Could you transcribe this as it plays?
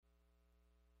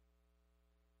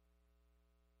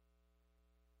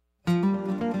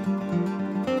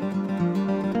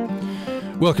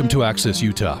Welcome to Access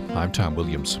Utah. I'm Tom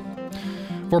Williams.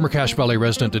 Former Cache Valley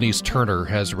resident Denice Turner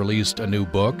has released a new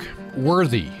book.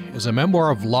 Worthy is a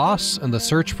memoir of loss and the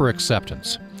search for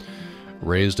acceptance.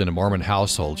 Raised in a Mormon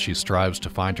household, she strives to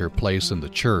find her place in the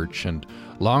church and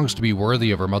longs to be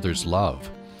worthy of her mother's love.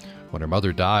 When her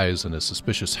mother dies in a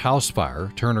suspicious house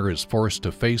fire, Turner is forced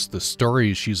to face the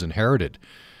stories she's inherited.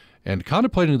 And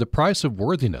contemplating the price of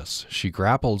worthiness, she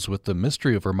grapples with the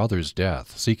mystery of her mother's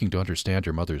death, seeking to understand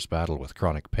her mother's battle with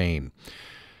chronic pain.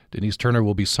 Denice Turner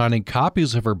will be signing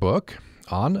copies of her book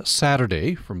on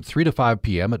Saturday from 3 to 5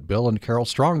 p.m. at Bill and Carol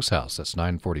Strong's house. That's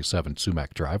 947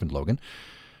 Sumac Drive in Logan.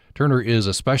 Turner is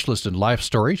a specialist in life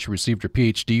story. She received her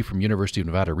Ph.D. from University of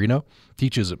Nevada, Reno,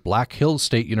 teaches at Black Hills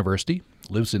State University,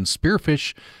 lives in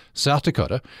Spearfish, South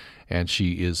Dakota, and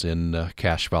she is in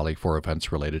Cache Valley for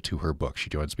events related to her book. She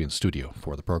joins me in studio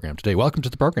for the program today. Welcome to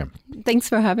the program. Thanks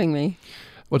for having me.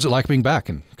 What's it like being back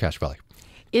in Cache Valley?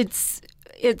 It's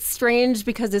strange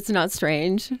because it's not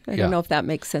strange. I don't know if that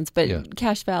makes sense, but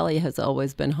Cache Valley has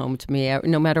always been home to me.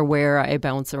 No matter where I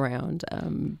bounce around,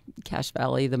 Cache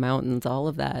Valley, the mountains, all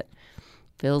of that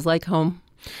feels like home.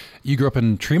 You grew up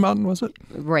in Tree Mountain, was it?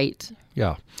 Right.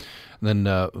 Yeah. And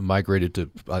then migrated to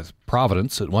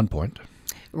Providence at one point.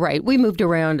 Right. We moved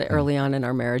around early on in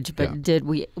our marriage, but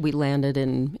we landed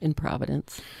in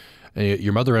Providence. And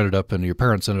your mother ended up, and your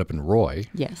parents ended up in Roy.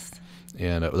 Yes.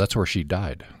 And that's where she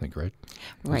died, I think, right?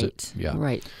 Right. Yeah.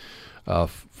 Right.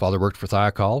 Father worked for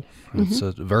Thiokol. It's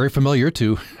very familiar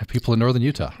to people in northern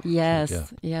Utah.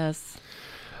 Yes. Yes.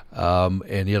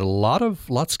 And he had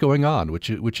lots going on,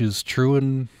 which is true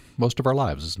in most of our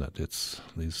lives, isn't it?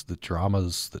 It's the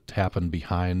dramas that happen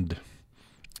behind,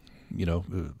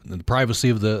 in the privacy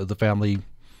of the family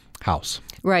house.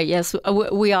 Right. Yes.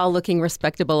 We all looking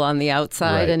respectable on the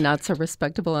outside and not so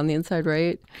respectable on the inside,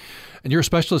 right? And you're a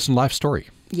specialist in life story.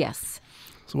 Yes.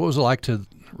 So what was it like to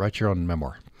write your own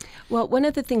memoir? Well, one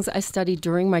of the things I studied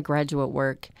during my graduate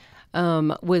work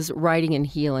was writing and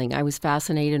healing. I was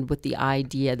fascinated with the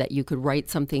idea that you could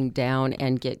write something down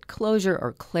and get closure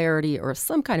or clarity or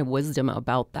some kind of wisdom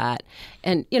about that.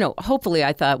 And, hopefully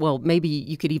I thought, well, maybe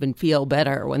you could even feel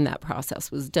better when that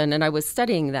process was done. And I was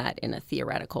studying that in a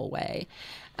theoretical way.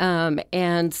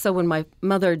 And so when my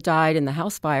mother died in the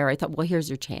house fire, I thought, well, here's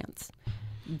your chance.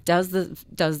 Does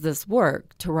this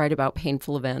work to write about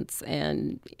painful events?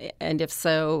 And if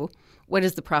so, what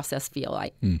does the process feel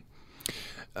like?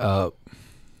 Did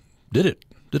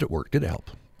it work? Did it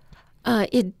help?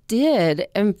 It did.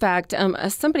 In fact,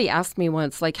 somebody asked me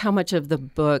once, how much of the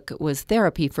book was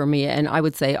therapy for me, and I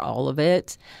would say all of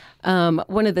it.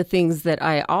 One of the things that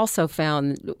I also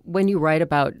found when you write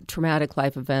about traumatic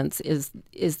life events is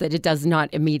that it does not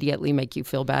immediately make you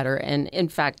feel better, and in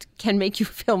fact can make you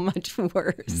feel much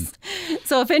worse.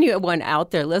 So if anyone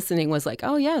out there listening was like,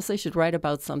 oh yes, I should write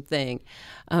about something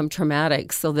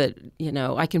traumatic so that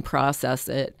I can process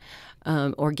it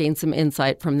or gain some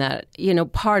insight from that,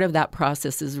 part of that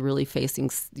process is really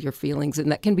facing your feelings,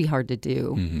 and that can be hard to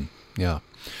do. Mm-hmm. Yeah.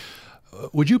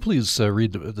 Would you please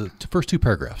read the first two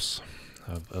paragraphs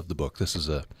of the book? This is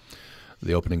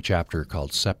the opening chapter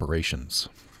called Separations.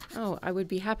 Oh, I would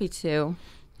be happy to.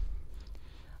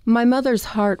 My mother's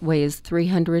heart weighs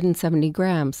 370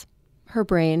 grams. Her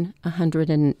brain,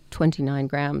 129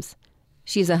 grams.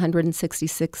 She's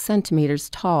 166 centimeters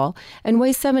tall and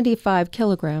weighs 75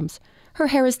 kilograms. Her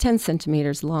hair is 10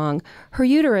 centimeters long. Her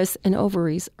uterus and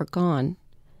ovaries are gone.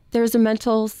 There is a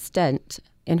mental stent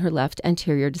in her left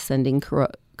anterior descending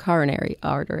coronary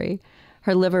artery.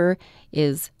 Her liver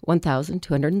is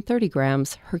 1,230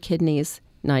 grams. Her kidneys,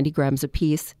 90 grams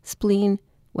apiece. Spleen,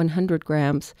 100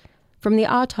 grams. From the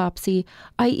autopsy,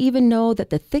 I even know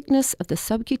that the thickness of the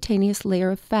subcutaneous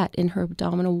layer of fat in her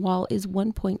abdominal wall is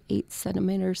 1.8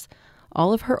 centimeters.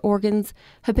 All of her organs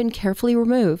have been carefully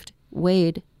removed,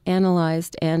 weighed,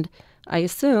 analyzed, and, I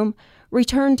assume,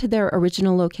 returned to their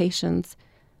original locations.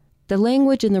 The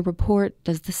language in the report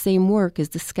does the same work as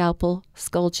the scalpel,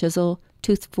 skull chisel,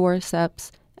 tooth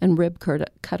forceps, and rib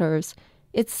cutters.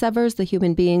 It severs the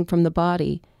human being from the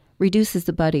body, reduces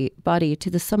the body to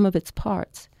the sum of its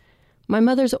parts. My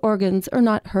mother's organs are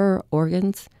not her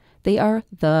organs. They are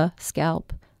the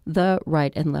scalp, the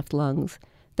right and left lungs,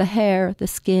 the hair, the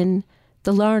skin,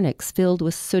 the larynx filled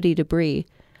with sooty debris.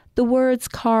 The words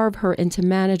carve her into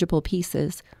manageable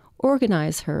pieces,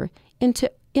 organize her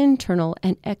into internal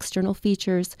and external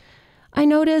features. I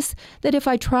notice that if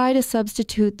I try to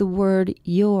substitute the word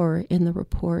your in the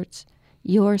report,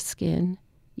 your skin,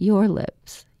 your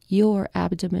lips, your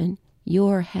abdomen,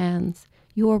 your hands,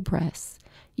 your breasts,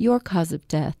 your cause of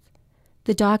death,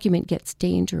 the document gets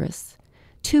dangerous.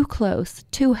 Too close,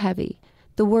 too heavy.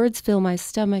 The The words fill my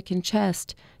stomach and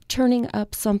chest, turning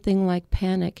up something like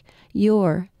panic.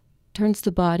 Your turns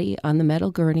the body on the metal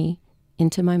gurney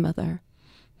into my mother.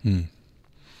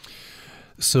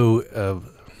 So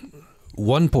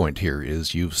one point here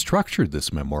is you've structured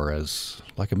this memoir as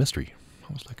like a mystery,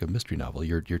 almost like a mystery novel.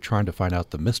 You're trying to find out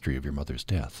the mystery of your mother's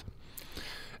death,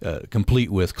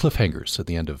 complete with cliffhangers at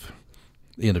the end of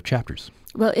chapters.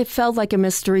 Well, it felt like a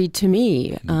mystery to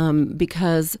me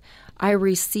because I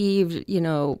received,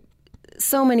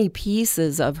 so many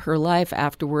pieces of her life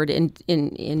afterward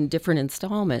in different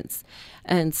installments.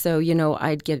 And so,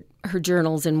 I'd get her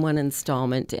journals in one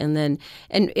installment. And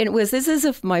it was as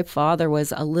if my father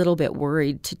was a little bit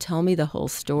worried to tell me the whole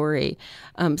story.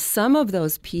 Some of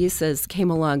those pieces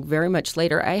came along very much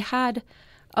later. I had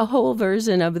a whole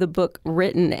version of the book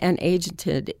written and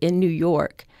agented in New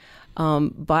York.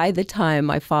 By the time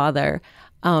my father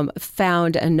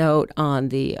found a note on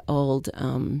the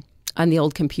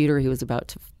old computer he was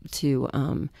about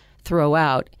to throw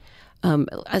out,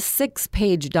 a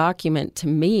 6-page document to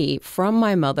me from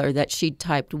my mother that she'd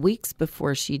typed weeks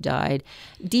before she died,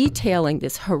 detailing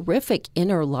this horrific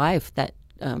inner life that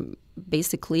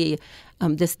basically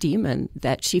this demon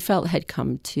that she felt had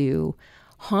come to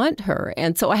haunt her.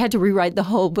 And so I had to rewrite the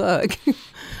whole book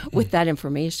with that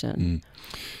information.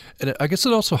 And I guess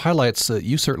it also highlights that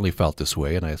you certainly felt this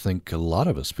way, and I think a lot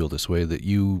of us feel this way, that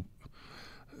you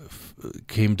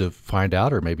came to find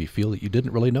out or maybe feel that you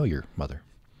didn't really know your mother.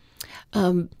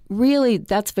 Really,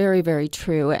 that's very, very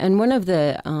true. And one of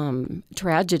the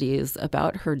tragedies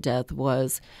about her death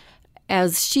was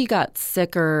as she got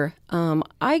sicker,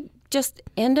 I just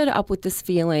ended up with this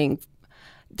feeling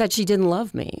that she didn't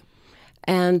love me.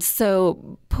 And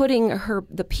so putting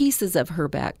the pieces of her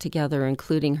back together,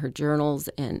 including her journals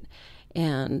and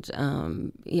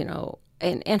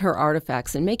her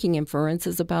artifacts, and making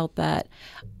inferences about that,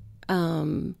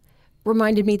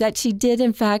 reminded me that she did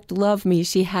in fact love me.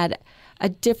 She had a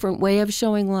different way of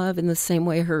showing love in the same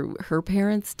way her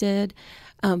parents did.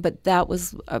 But that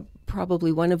was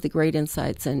probably one of the great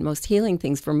insights and most healing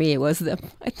things for me, was that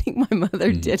I think my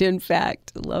mother did in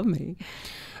fact love me.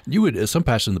 You would, some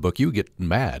passages in the book, you would get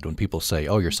mad when people say,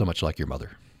 "Oh, you're so much like your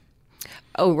mother."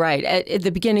 Oh, right. At the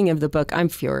beginning of the book, I'm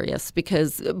furious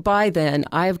because by then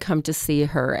I've come to see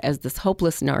her as this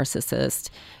hopeless narcissist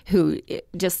who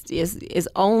just is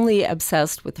only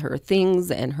obsessed with her things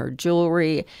and her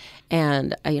jewelry.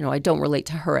 And, I don't relate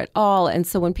to her at all. And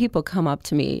so when people come up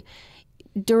to me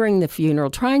during the funeral,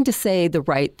 trying to say the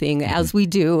right thing, as we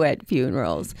do at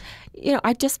funerals,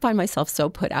 I just find myself so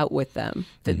put out with them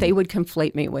that they would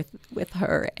conflate me with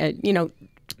her. And,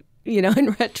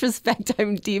 in retrospect,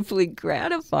 I'm deeply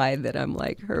gratified that I'm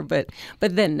like her, but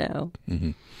then no.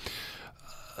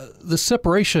 The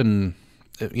separation,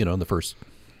 in the first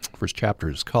chapter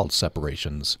is called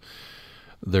Separations.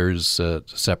 There's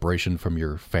separation from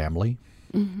your family,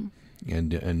 and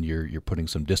you're putting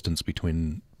some distance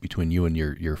between you and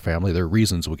your family. There are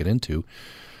reasons we'll get into.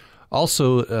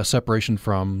 Also, a separation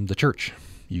from the church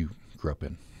you grew up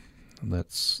in. And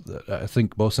that's, I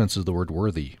think, both senses of the word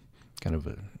worthy kind of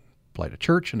apply to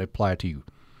church and apply to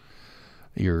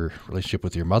your relationship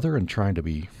with your mother and trying to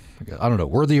be,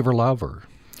 worthy of her love or...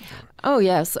 Oh,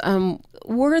 yes.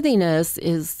 Worthiness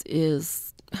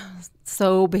is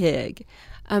so big.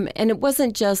 And it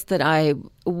wasn't just that I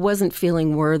wasn't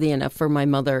feeling worthy enough for my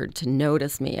mother to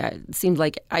notice me. It seemed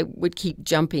like I would keep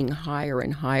jumping higher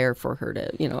and higher for her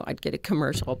to, I'd get a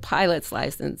commercial pilot's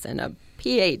license and a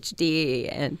PhD.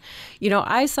 And,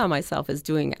 I saw myself as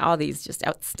doing all these just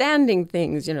outstanding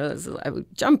things, I was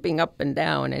jumping up and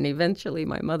down, and eventually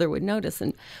my mother would notice.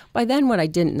 And by then what I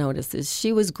didn't notice is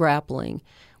she was grappling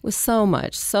with so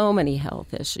many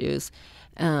health issues.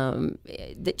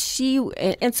 That she,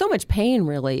 and so much pain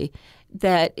really,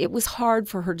 that it was hard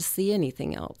for her to see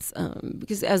anything else.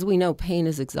 Because as we know, pain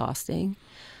is exhausting.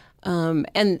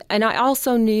 And I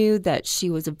also knew that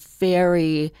she was a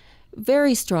very,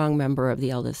 very strong member of the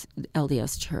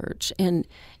LDS Church. And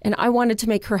I wanted to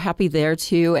make her happy there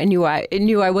too, and knew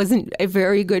I wasn't a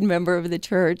very good member of the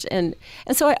church. And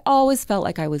so I always felt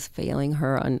like I was failing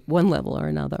her on one level or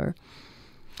another.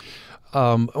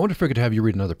 I wonder if I could have you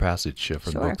read another passage from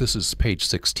the Sure. book. This is page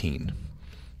 16.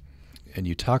 And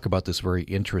you talk about this very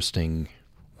interesting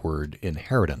word,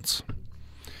 inheritance,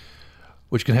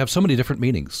 which can have so many different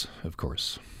meanings, of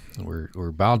course.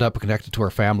 We're bound up and connected to our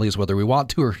families, whether we want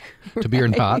to or to be or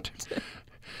not.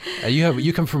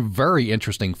 You come from a very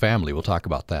interesting family. We'll talk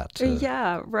about that.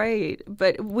 Yeah, right.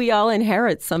 But we all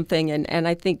inherit something, and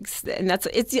I think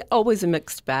it's always a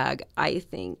mixed bag, I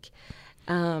think.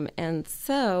 And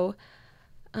so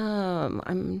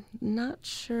I'm not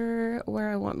sure where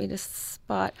I want me to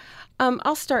spot.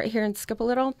 I'll start here and skip a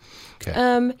little.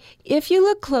 Okay. If you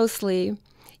look closely,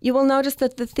 you will notice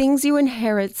that the things you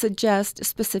inherit suggest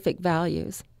specific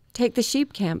values. Take the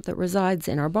sheep camp that resides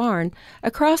in our barn. A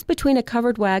cross between a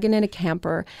covered wagon and a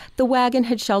camper, the wagon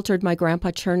had sheltered my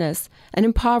Grandpa Chernus, an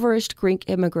impoverished Greek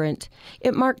immigrant.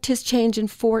 It marked his change in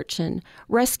fortune,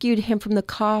 rescued him from the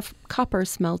copper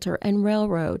smelter and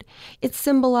railroad. It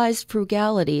symbolized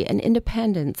frugality and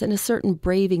independence and a certain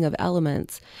braving of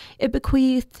elements. It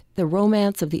bequeathed the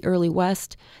romance of the early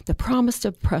West, the promise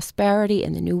of prosperity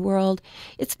in the New World.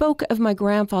 It spoke of my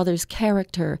grandfather's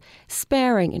character,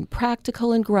 sparing and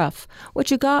practical and gruff.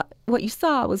 What you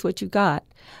saw was what you got.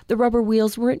 The rubber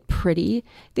wheels weren't pretty.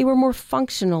 They were more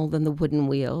functional than the wooden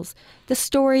wheels. The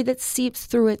story that seeps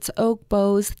through its oak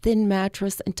bows, thin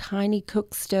mattress, and tiny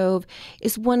cook stove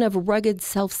is one of rugged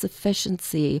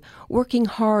self-sufficiency, working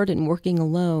hard and working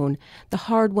alone, the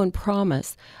hard-won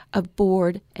promise of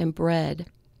board and bread.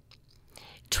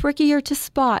 Trickier to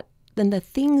spot than the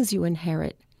things you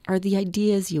inherit are the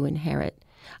ideas you inherit.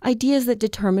 Ideas that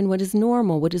determine what is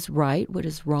normal, what is right, what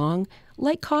is wrong,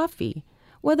 like coffee.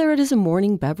 Whether it is a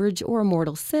morning beverage or a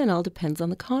mortal sin all depends on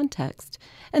the context.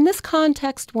 And this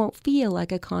context won't feel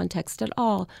like a context at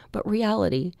all, but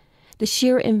reality. The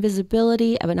sheer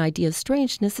invisibility of an idea's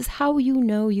strangeness is how you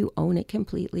know you own it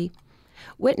completely.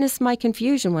 Witness my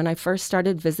confusion when I first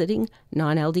started visiting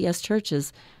non-LDS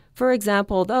churches. For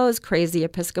example, those crazy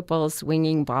Episcopals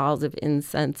swinging balls of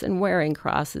incense and wearing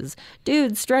crosses,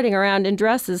 dudes strutting around in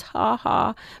dresses,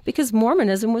 ha, because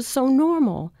Mormonism was so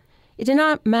normal. It did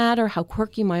not matter how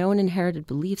quirky my own inherited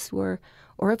beliefs were,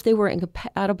 or if they were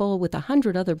incompatible with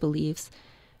 100 other beliefs,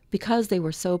 because they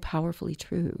were so powerfully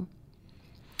true.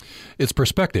 It's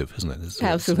perspective, isn't it?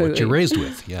 Absolutely. It's what you're raised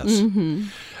with, yes. Mm-hmm.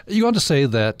 You go on to say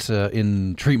that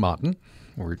in Tremonton,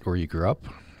 where you grew up,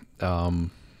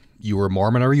 you were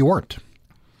Mormon or you weren't.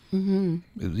 Mm-hmm.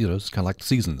 It's kind of like the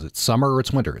seasons. It's summer or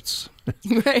it's winter.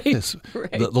 Right.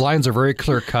 Right. The lines are very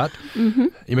clear cut. Mm-hmm.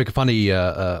 You make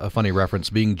a funny reference.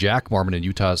 Being Jack Mormon in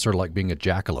Utah is sort of like being a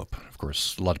jackalope. Of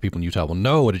course, a lot of people in Utah will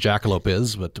know what a jackalope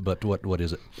is, but what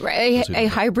is it? Right. A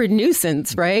hybrid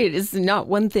nuisance, right? It's not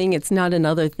one thing. It's not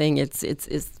another thing. It's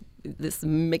this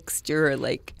mixture,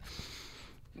 like.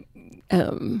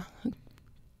 I'm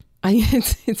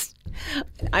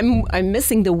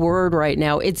missing the word right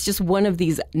now. It's just one of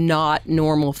these not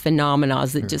normal phenomena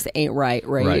that just ain't right.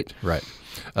 Right.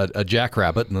 A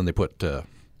jackrabbit, and then they put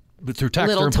through tax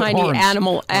little tiny horns,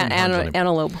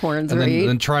 antelope horns, and right?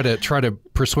 then try to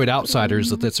persuade outsiders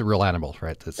that that's a real animal,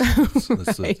 right? That's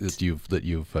right. that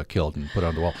you've killed and put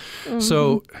on the wall. Mm-hmm.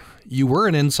 So you were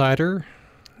an insider,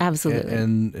 absolutely,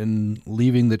 and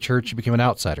leaving the church, you became an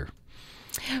outsider.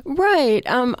 Right.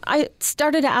 I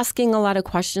started asking a lot of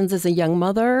questions as a young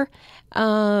mother,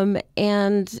 and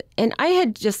I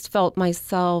had just felt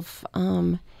myself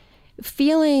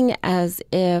feeling as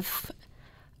if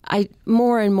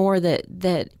more and more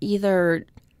that either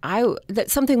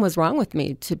that something was wrong with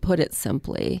me, to put it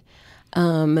simply,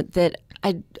 that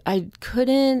I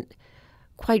couldn't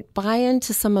quite buy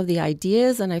into some of the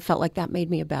ideas, and I felt like that made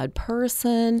me a bad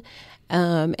person.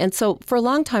 And so for a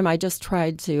long time, I just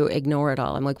tried to ignore it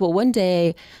all. I'm like, well, one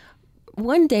day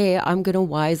I'm going to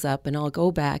wise up and I'll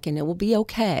go back and it will be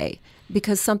okay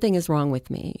because something is wrong with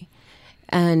me.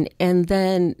 And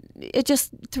then it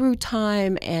just, through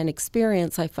time and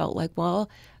experience, I felt like, well,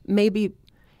 maybe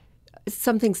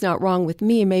something's not wrong with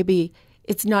me. Maybe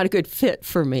it's not a good fit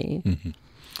for me. Mm-hmm.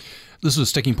 This was a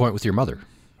sticking point with your mother,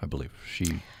 I believe.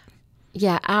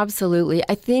 Yeah, absolutely.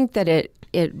 I think that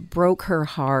it broke her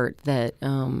heart that,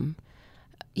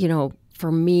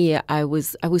 for me, I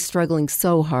was struggling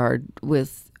so hard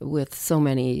with so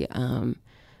many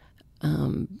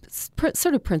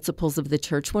sort of principles of the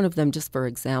church. One of them, just for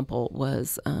example,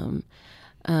 was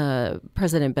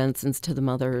President Benson's To the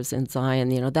Mothers in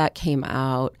Zion. That came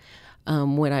out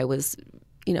when I was,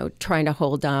 trying to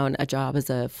hold down a job as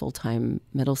a full-time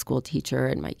middle school teacher,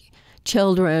 and my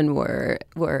children were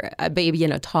a baby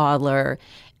and a toddler,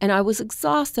 and I was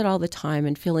exhausted all the time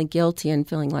and feeling guilty and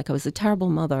feeling like I was a terrible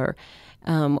mother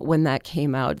when that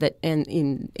came out. That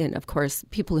and of course,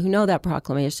 people who know that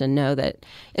proclamation know that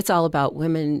it's all about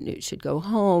women who should go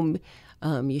home.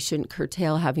 You shouldn't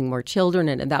curtail having more children.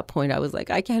 And at that point, I was like,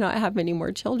 I cannot have any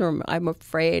more children. I'm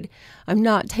afraid I'm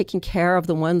not taking care of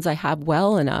the ones I have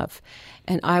well enough.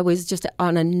 And I was just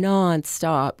on a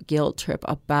nonstop guilt trip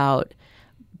about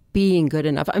being good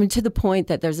enough. I mean, to the point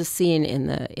that there's a scene in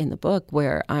the book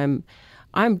where I'm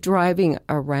driving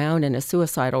around in a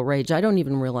suicidal rage. I don't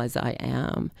even realize I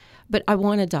am, but I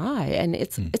want to die. And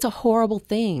it's a horrible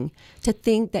thing to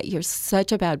think that you're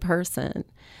such a bad person,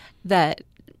 that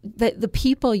the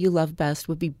people you love best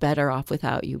would be better off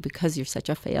without you because you're such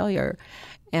a failure.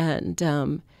 And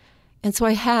so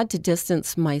I had to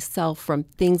distance myself from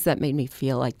things that made me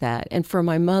feel like that. And for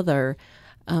my mother,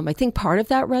 I think part of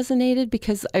that resonated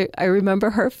because I remember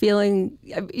her feeling,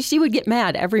 she would get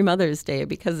mad every Mother's Day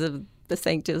because of the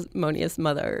sanctimonious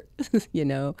mother,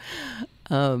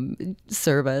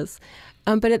 service.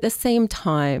 But at the same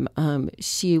time,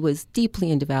 she was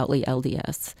deeply and devoutly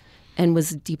LDS and was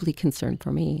deeply concerned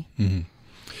for me. Mm-hmm.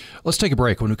 Let's take a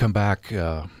break. When we come back,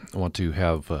 I want to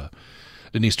have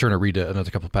Denice Turner read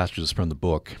another couple of passages from the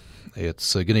book.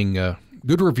 It's getting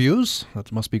good reviews. That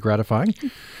must be gratifying.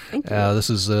 Thank you. This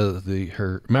is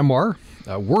her memoir.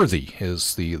 Worthy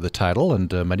is the title,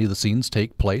 and many of the scenes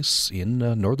take place in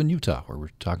northern Utah, where we're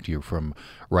talking to you from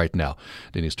right now.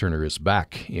 Denice Turner is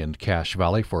back in Cache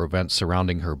Valley for events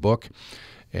surrounding her book,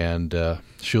 and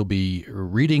she'll be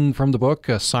reading from the book,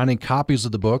 signing copies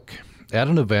of the book at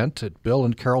an event at Bill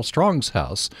and Carol Strong's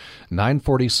house,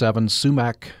 947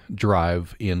 Sumac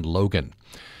Drive in Logan.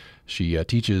 She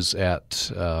teaches at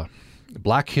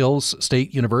Black Hills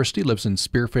State University, lives in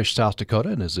Spearfish, South Dakota,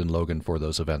 and is in Logan for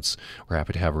those events. We're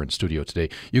happy to have her in studio today.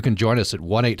 You can join us at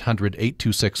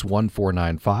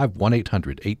 1-800-826-1495,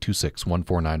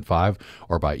 1-800-826-1495,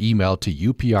 or by email to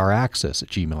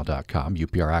upraccess@gmail.com,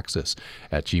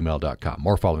 upraccess@gmail.com.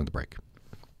 More following the break.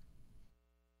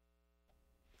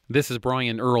 This is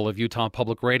Brian Earl of Utah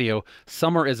Public Radio.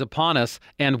 Summer is upon us,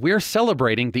 and we're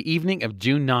celebrating the evening of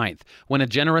June 9th, when a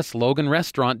generous Logan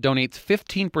restaurant donates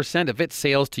 15% of its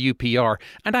sales to UPR,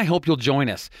 and I hope you'll join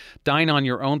us. Dine on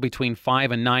your own between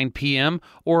 5 and 9 p.m.,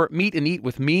 or meet and eat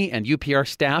with me and UPR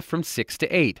staff from 6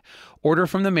 to 8. Order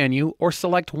from the menu or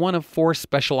select one of 4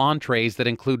 special entrees that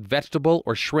include vegetable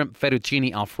or shrimp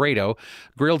fettuccine Alfredo,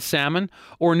 grilled salmon,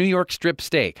 or New York strip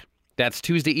steak. That's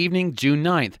Tuesday evening, June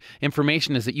 9th.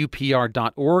 Information is at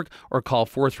upr.org or call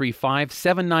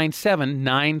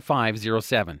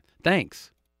 435-797-9507.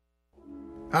 Thanks.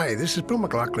 Hi, this is Bill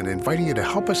McLaughlin inviting you to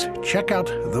help us check out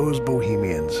Those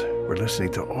Bohemians. We're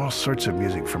listening to all sorts of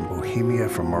music from Bohemia,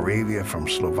 from Moravia, from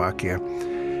Slovakia.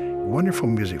 Wonderful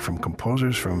music from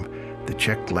composers from the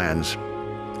Czech lands.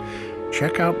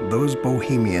 Check out Those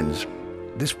Bohemians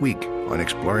this week on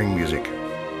Exploring Music.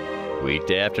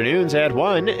 Weekday afternoons at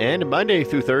 1 and Monday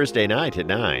through Thursday night at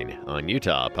 9 on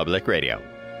Utah Public Radio.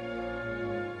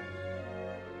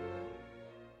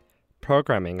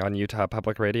 Programming on Utah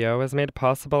Public Radio is made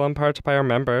possible in part by our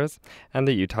members and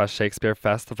the Utah Shakespeare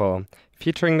Festival,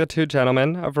 featuring the Two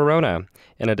Gentlemen of Verona,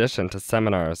 in addition to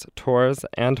seminars, tours,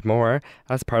 and more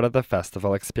as part of the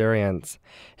festival experience.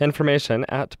 Information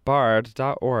at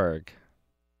bard.org.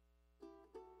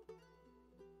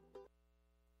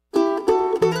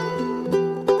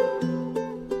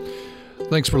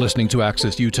 Thanks for listening to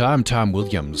Access Utah. I'm Tom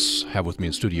Williams. Have with me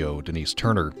in studio Denice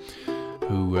Turner,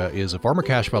 who is a former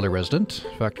Cache Valley resident.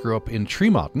 In fact, grew up in Tree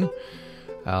Mountain.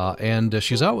 And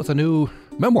she's out with a new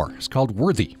memoir. It's called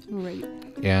Worthy. Right.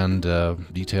 And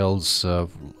details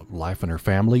of life and her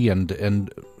family. And the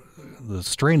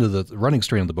running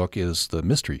strain of the book is the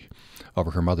mystery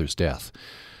over her mother's death.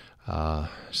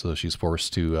 So she's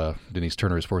forced to, Denice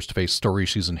Turner is forced to face stories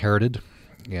she's inherited,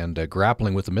 and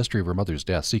grappling with the mystery of her mother's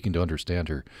death, seeking to understand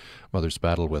her mother's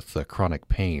battle with chronic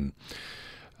pain.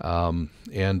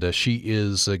 And she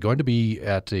is going to be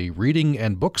at a reading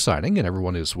and book signing, and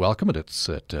everyone is welcome. And it's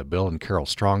at Bill and Carol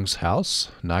Strong's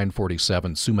house,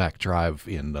 947 Sumac Drive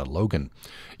in Logan.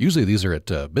 Usually these are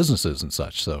at businesses and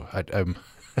such, so I'm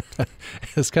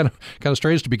it's kind of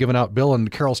strange to be giving out Bill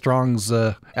and Carol Strong's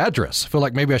address. I feel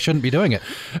like maybe I shouldn't be doing it,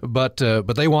 but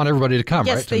they want everybody to come,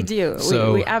 yes, right? Yes, they do.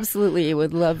 So, we absolutely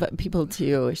would love people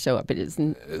to show up. It is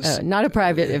not a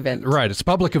private event. Right, it's a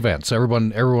public event, so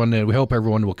everyone. We hope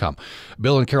everyone will come.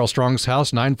 Bill and Carol Strong's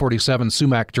house, 947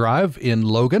 Sumac Drive in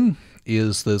Logan,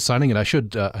 is the signing, and I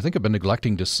think I've been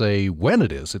neglecting to say when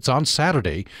it is. It's on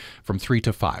Saturday from 3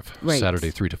 to 5. Right.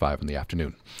 Saturday 3 to 5 in the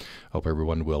afternoon. Hope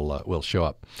everyone will show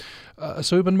up.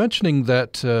 So we've been mentioning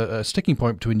that a sticking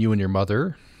point between you and your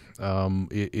mother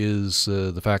is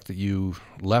the fact that you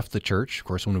left the church. Of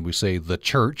course, when we say the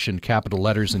church in capital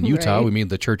letters in Utah, right. We mean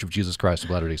the Church of Jesus Christ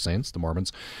of Latter-day Saints, the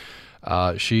Mormons.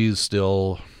 She's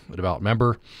still a devout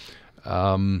member.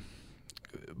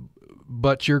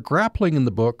 But you're grappling in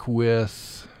the book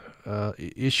with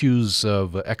issues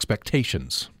of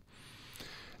expectations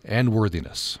and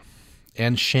worthiness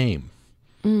and shame.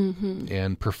 Mm-hmm.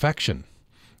 And perfection,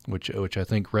 which I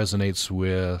think resonates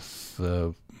with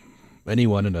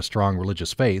anyone in a strong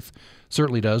religious faith.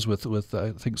 Certainly does with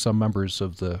I think some members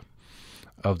of the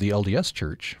of the LDS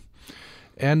Church,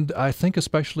 and I think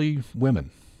especially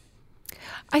women.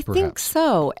 I think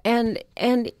so, and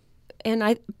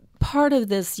I part of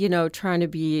this, trying to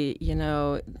be,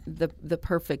 the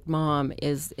perfect mom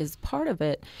is part of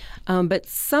it, but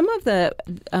some of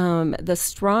the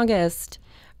strongest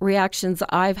reactions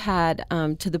I've had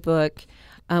to the book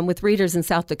with readers in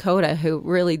South Dakota who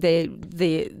really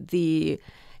the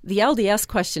LDS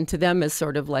question to them is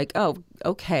sort of like, oh,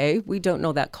 okay, we don't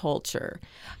know that culture.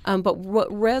 But what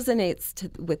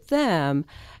resonates with them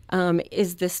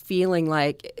is this feeling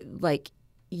like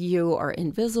you are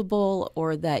invisible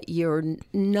or that you're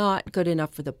not good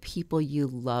enough for the people you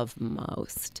love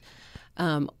most.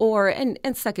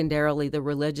 And secondarily, the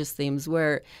religious themes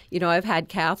where, I've had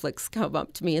Catholics come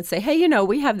up to me and say, hey,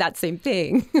 we have that same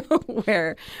thing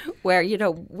where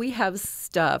we have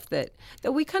stuff that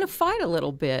we kind of fight a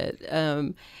little bit.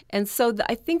 And so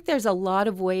I think there's a lot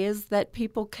of ways that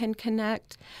people can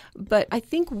connect. But I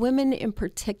think women in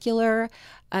particular,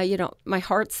 my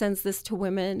heart sends this to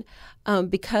women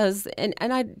because, and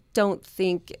I don't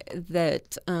think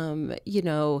that, the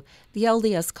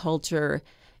LDS culture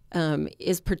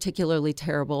is particularly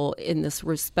terrible in this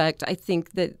respect. I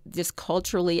think that just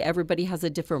culturally, everybody has a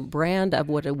different brand of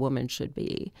what a woman should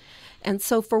be. And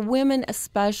so for women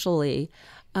especially,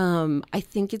 I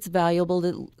think it's valuable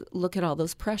to look at all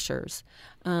those pressures,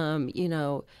 to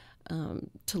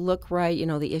look right,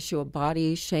 the issue of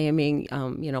body shaming,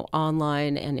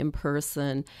 online and in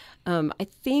person. I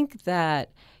think that,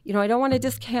 I don't want to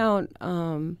discount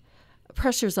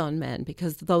pressures on men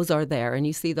because those are there, and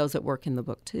you see those at work in the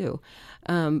book too.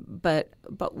 But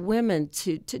women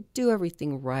to do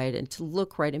everything right and to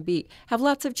look right and have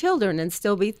lots of children and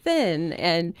still be thin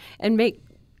and make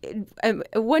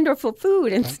wonderful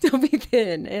food and still be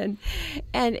thin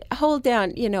and hold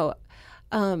down,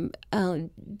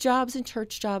 jobs and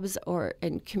church jobs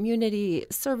and community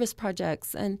service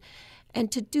projects and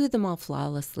to do them all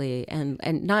flawlessly and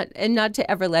not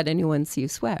to ever let anyone see you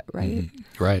sweat, right?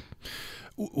 Mm-hmm. Right.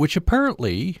 Which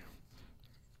apparently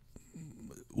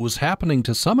was happening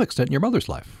to some extent in your mother's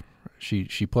life. She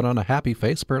put on a happy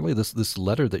face. Apparently, this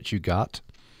letter that you got,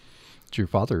 that your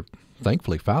father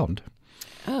thankfully found,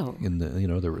 in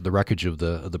the wreckage of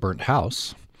the burnt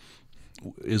house,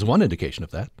 is one indication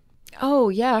of that. Oh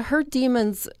yeah, her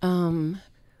demons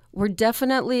were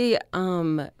definitely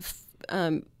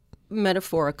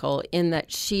metaphorical in that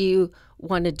she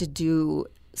wanted to do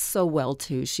so well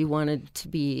too. She wanted to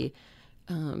be,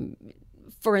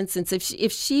 for instance,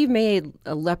 if she made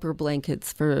leper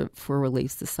blankets for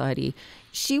Relief Society,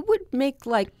 she would make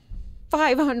like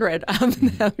 500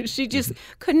 of them. She just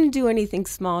couldn't do anything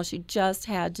small. She just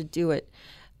had to do it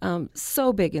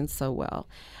so big and so well.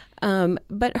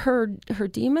 But her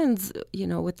demons,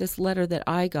 with this letter that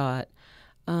I got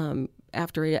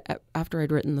after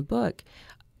I'd written the book,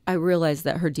 I realized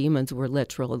that her demons were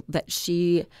literal, that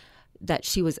she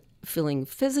was feeling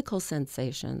physical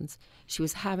sensations. She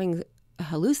was having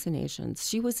hallucinations.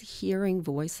 She was hearing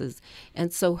voices.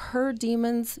 And so her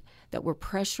demons that were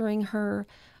pressuring her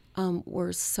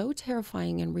were so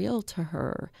terrifying and real to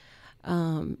her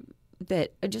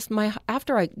that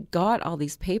after I got all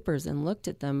these papers and looked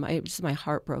at them, my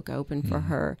heart broke open for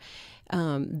her,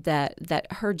 that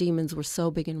her demons were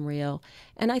so big and real.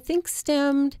 And I think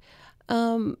stemmed...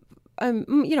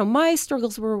 my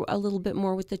struggles were a little bit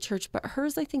more with the church, but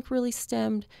hers, I think, really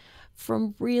stemmed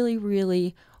from really,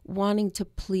 really wanting to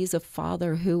please a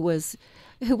father who was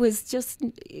just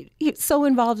so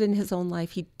involved in his own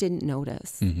life he didn't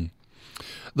notice. Mm-hmm.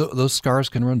 Those scars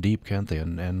can run deep, can't they?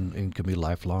 And can be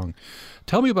lifelong.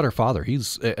 Tell me about her father.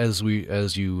 He's, as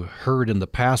you heard in the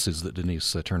passage that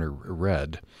Denice Turner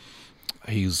read,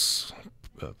 he's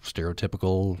a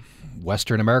stereotypical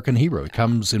Western American hero. He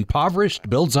comes impoverished,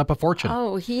 builds up a fortune.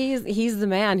 Oh, he's the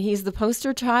man. He's the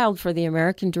poster child for the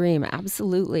American dream.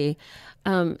 Absolutely.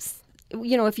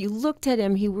 If you looked at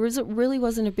him, he really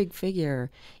wasn't a big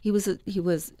figure. He was a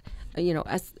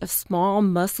small,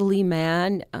 muscly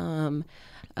man,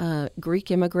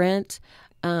 Greek immigrant.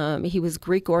 He was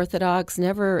Greek Orthodox.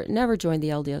 Never joined the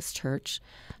LDS Church.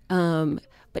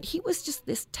 But he was just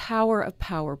this tower of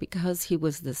power because he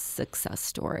was this success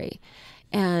story.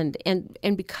 And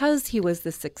because he was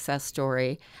the success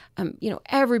story,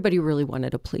 everybody really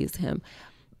wanted to please him.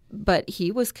 But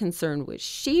he was concerned with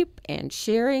sheep and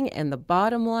shearing and the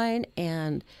bottom line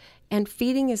and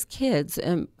feeding his kids.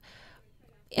 And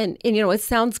it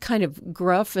sounds kind of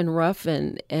gruff and rough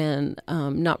and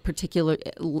not particularly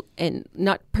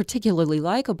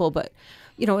likable. But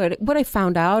what I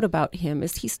found out about him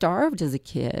is he starved as a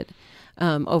kid.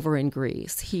 over in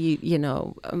Greece. He,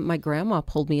 my grandma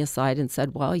pulled me aside and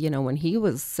said, well, when he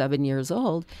was 7 years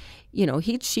old,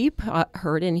 he'd sheep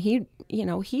herd, and he'd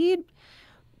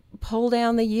pull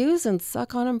down the ewes and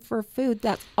suck on them for food.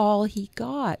 That's all he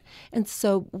got. And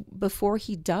so before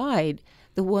he died,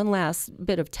 the one last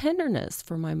bit of tenderness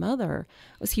for my mother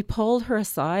was he pulled her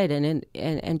aside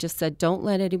and just said, don't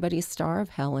let anybody starve,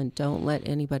 Helen. Don't let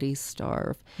anybody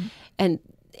starve. And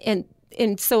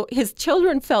so his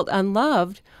children felt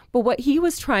unloved, but what he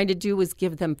was trying to do was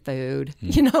give them food.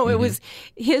 It was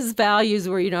his values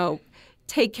were,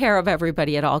 take care of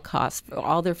everybody at all costs for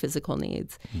all their physical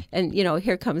needs. And,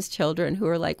 here comes children who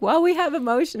are like, well, we have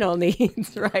emotional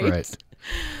needs, right? Right.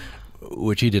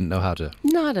 Which he didn't know how to.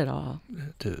 Not at all.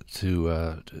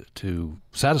 To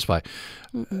satisfy.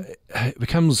 It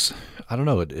becomes, I don't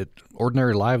know,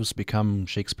 ordinary lives become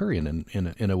Shakespearean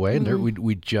in a way, and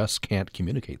we just can't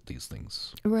communicate these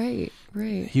things. Right,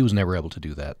 right. He was never able to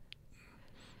do that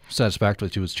satisfactorily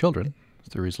to his children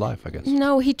through his life, I guess.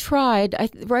 No, he tried.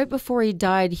 Right before he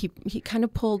died, he kind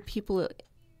of pulled people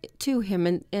to him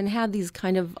and had these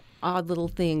kind of odd little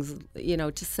things,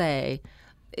 to say.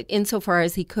 Insofar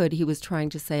as he could, he was trying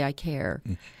to say, I care.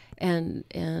 And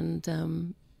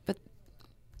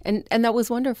that was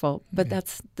wonderful. But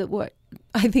that's what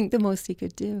I think the most he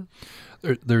could do.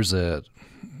 There's a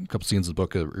couple scenes in the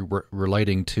book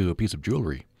relating to a piece of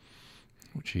jewelry,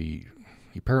 which he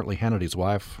apparently handed his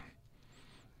wife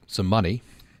some money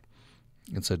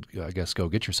and said, I guess go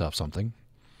get yourself something.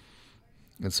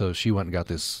 And so she went and got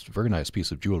this very nice piece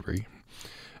of jewelry.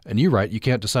 And you write, you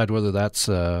can't decide whether that's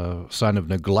a sign of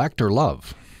neglect or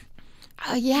love.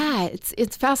 Yeah,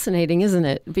 it's fascinating, isn't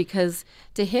it? Because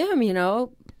to him,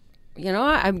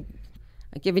 I'm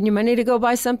giving you money to go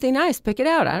buy something nice. Pick it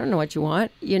out. I don't know what you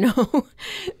want,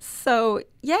 So,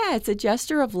 yeah, it's a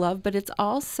gesture of love, but it's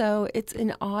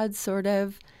an odd sort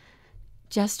of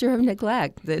gesture of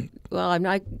neglect that, well, I'm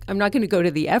not going to go to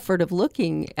the effort of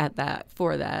looking at that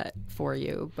for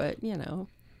you, but,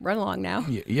 run along now.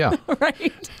 Yeah.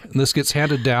 Right. And this gets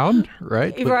handed down,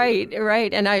 right?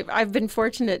 Right. And I've been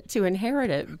fortunate to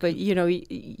inherit it. But, you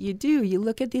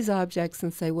look at these objects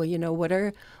and say, well, what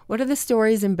are the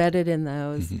stories embedded in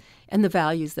those and the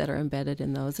values that are embedded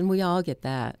in those? And we all get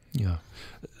that. Yeah.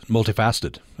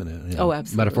 Multifaceted in a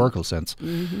absolutely. Metaphorical sense.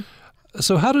 Mm-hmm.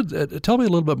 So how did tell me a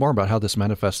little bit more about how this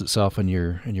manifests itself in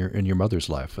your mother's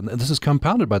life? And this is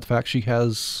compounded by the fact she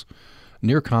has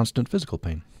near constant physical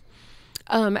pain.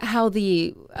 How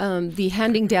the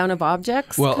handing down of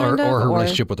objects, or her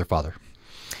relationship with her father.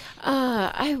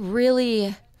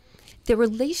 The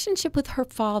relationship with her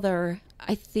father,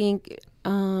 I think,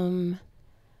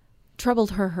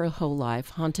 troubled her whole life,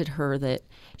 haunted her, that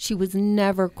she was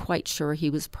never quite sure he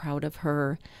was proud of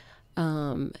her.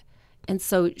 And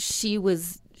so she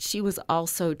was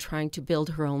also trying to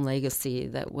build her own legacy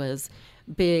that was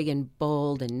big and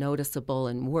bold and noticeable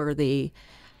and worthy.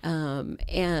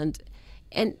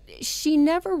 And she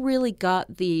never really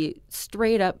got the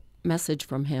straight up message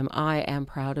from him, I am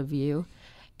proud of you.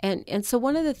 And so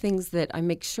one of the things that I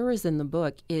make sure is in the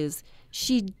book is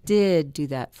she did do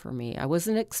that for me. I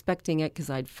wasn't expecting it because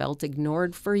I'd felt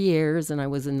ignored for years, and I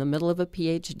was in the middle of a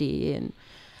PhD,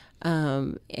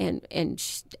 and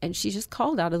she just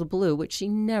called out of the blue, which she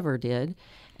never did.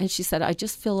 And she said, I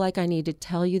just feel like I need to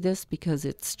tell you this because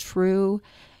it's true,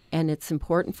 and it's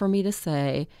important for me to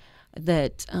say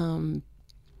that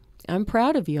I'm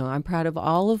proud of you. I'm proud of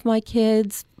all of my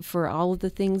kids for all of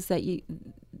the things that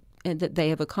they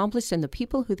have accomplished and the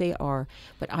people who they are.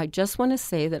 But I just want to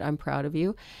say that I'm proud of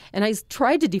you. And I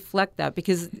tried to deflect that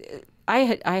because I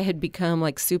had become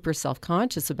like super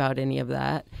self-conscious about any of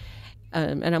that.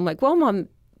 And I'm like, well, Mom,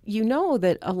 you know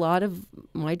that a lot of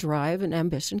my drive and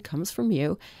ambition comes from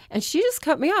you. And she just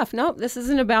cut me off. Nope, this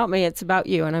isn't about me. It's about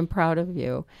you, and I'm proud of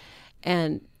you.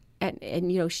 And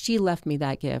she left me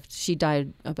that gift. She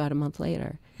died about a month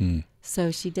later. So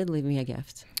she did leave me a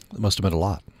gift. It must have meant a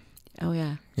lot. Oh,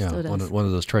 yeah. Yeah, Still does. one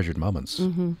of those treasured moments.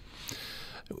 Mm-hmm.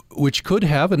 Which could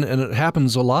have, and it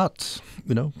happens a lot,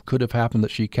 could have happened that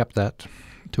she kept that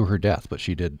to her death, but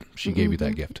she did. She gave you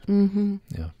that gift. Mm-hmm.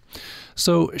 Yeah.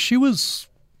 So she was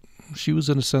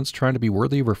in a sense trying to be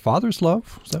worthy of her father's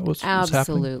love. Is that what's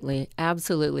happening?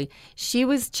 Absolutely. She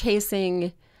was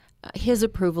chasing his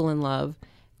approval and love.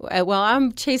 Well,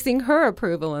 I'm chasing her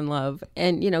approval and love.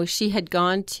 And, she had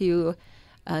gone to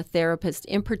a therapist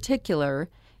in particular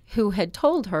who had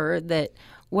told her that,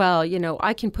 well,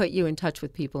 I can put you in touch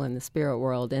with people in the spirit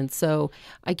world. And so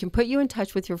I can put you in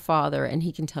touch with your father, and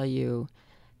he can tell you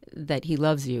that he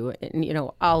loves you. And,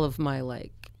 all of my,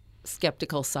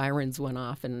 skeptical sirens went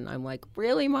off, and I'm like,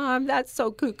 really, Mom? That's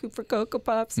so cuckoo for Cocoa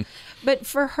Puffs. But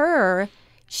for her,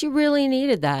 she really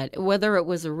needed that, whether it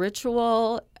was a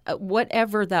ritual,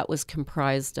 whatever that was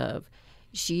comprised of.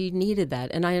 She needed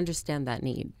that, and I understand that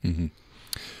need. Mm-hmm.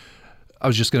 I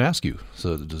was just going to ask you,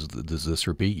 so does this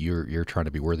repeat? You're trying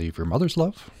to be worthy of your mother's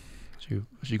love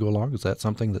as you go along? Is that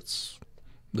something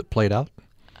that played out?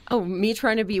 Oh, me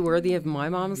trying to be worthy of my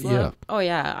mom's love? Yeah. Oh,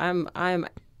 yeah.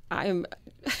 I'm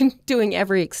doing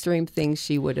every extreme thing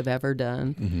she would have ever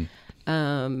done.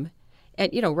 Mm-hmm.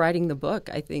 And, writing the book,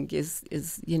 I think, is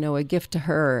a gift to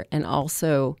her, and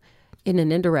also in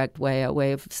an indirect way, a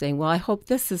way of saying, well, I hope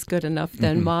this is good enough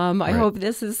then, mm-hmm. Mom. I hope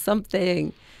this is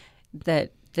something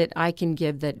that I can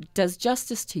give that does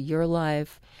justice to your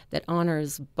life, that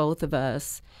honors both of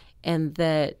us, and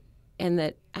that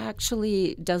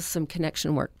actually does some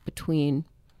connection work between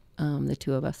the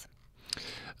two of us.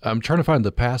 I'm trying to find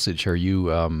the passage here.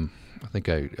 You, I think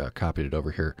I copied it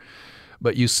over here.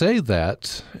 But you say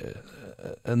that,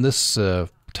 and this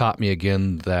taught me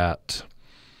again that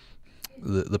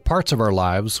the parts of our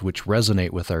lives which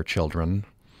resonate with our children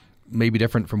may be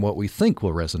different from what we think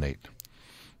will resonate.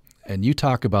 And you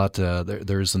talk about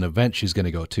there's an event she's going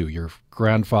to go to. Your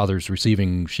grandfather's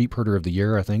receiving Sheep Herder of the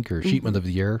Year, I think, or Sheepman of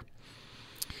the Year.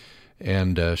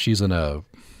 And she's in a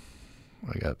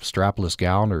strapless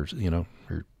gown, or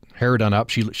her hair done up.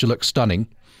 She looks stunning.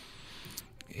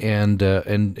 And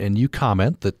you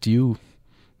comment that you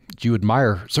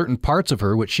admire certain parts of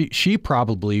her which she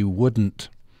probably wouldn't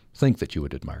think that you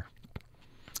would admire.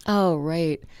 Oh,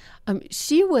 right.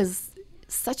 She was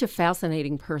such a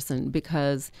fascinating person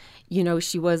because,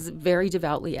 she was very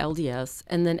devoutly LDS,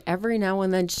 and then every now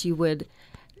and then she would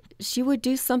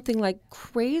do something like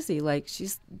crazy, like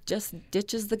she's just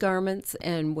ditches the garments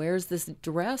and wears this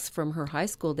dress from her high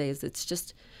school days. It's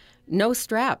just no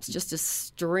straps, just a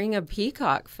string of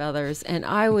peacock feathers, and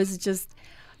I was just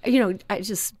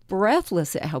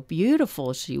breathless at how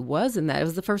beautiful she was in that. It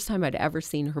was the first time I'd ever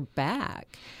seen her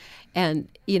back. And,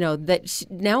 that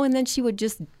now and then she would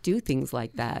just do things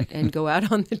like that and go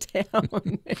out on the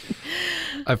town.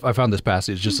 I found this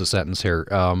passage, just a sentence here.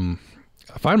 I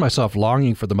find myself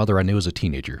longing for the mother I knew as a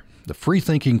teenager, the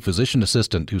free-thinking physician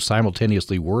assistant who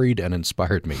simultaneously worried and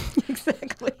inspired me.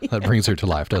 Exactly. That brings her to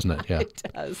life, doesn't it? Yeah. It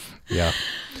does. Yeah.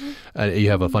 You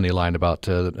have a funny line about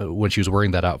when she was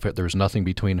wearing that outfit, there was nothing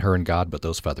between her and God but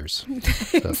those feathers.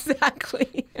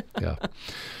 Exactly. Yeah.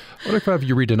 What if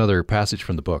you read another passage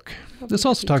from the book? This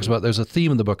also talks about, there's a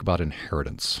theme in the book about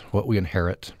inheritance, what we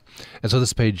inherit. And so this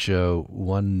is page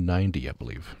 190, I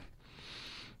believe.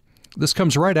 This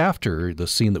comes right after the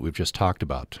scene that we've just talked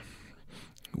about,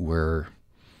 where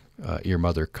your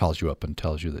mother calls you up and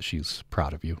tells you that she's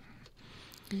proud of you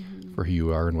for who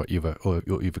you are and what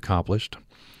you've accomplished.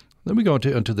 Then we go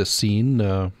into this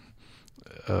scene,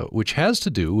 which has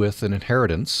to do with an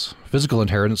inheritance, physical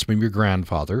inheritance from your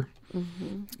grandfather.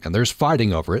 Mm-hmm. And there's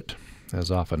fighting over it,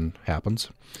 as often happens.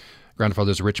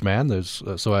 Grandfather's a rich man,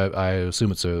 so I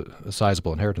assume it's a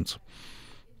sizable inheritance.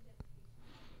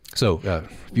 So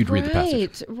if you'd read the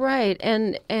passage. Right.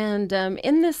 And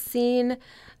in this scene,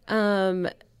 my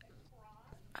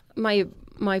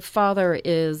father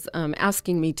is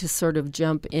asking me to sort of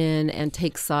jump in and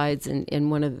take sides in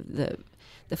one of the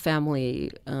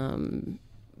family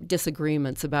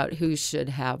disagreements about who should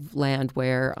have land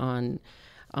where on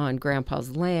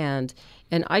Grandpa's land,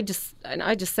 and I just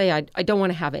say I don't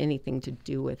want to have anything to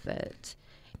do with it,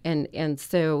 and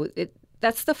so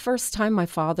that's the first time my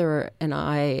father and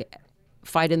I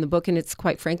fight in the book, and it's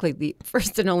quite frankly the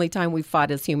first and only time we fought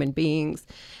as human beings,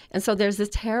 and so there's this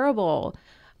terrible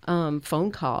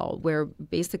phone call where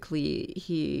basically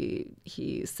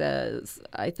he says,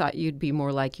 "I thought you'd be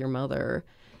more like your mother,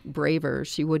 braver.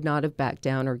 She would not have backed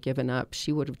down or given up.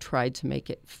 She would have tried to make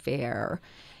it fair,"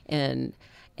 and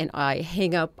I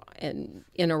hang up in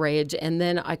a rage, and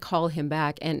then I call him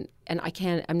back, and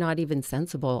I'm not even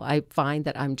sensible. I find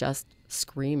that I'm just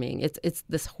screaming. It's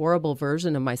this horrible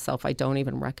version of myself I don't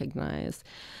even recognize.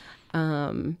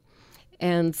 And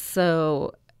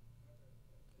so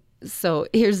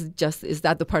here's is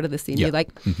that the part of the scene you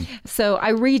like? Mm-hmm. So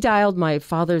I redialed my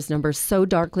father's number, so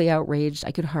darkly outraged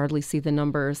I could hardly see the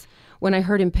numbers. When I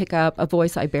heard him pick up, a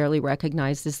voice I barely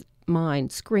recognized as mine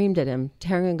screamed at him,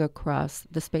 tearing across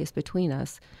the space between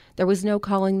us. There was no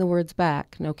calling the words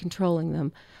back, no controlling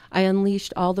them. I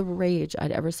unleashed all the rage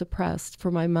I'd ever suppressed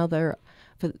for my mother,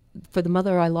 for the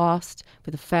mother I lost, for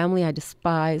the family I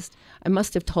despised. I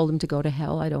must have told him to go to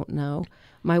hell, I don't know.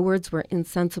 My words were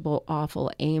insensible,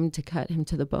 awful, aimed to cut him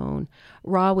to the bone.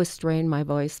 Raw with strain, my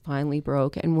voice finally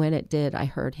broke, and when it did, I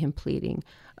heard him pleading,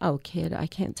 "Oh, kid, I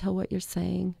can't tell what you're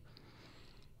saying."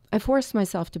 I forced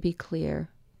myself to be clear.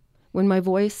 When my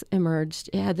voice emerged,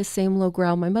 it had the same low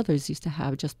growl my mother's used to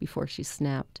have just before she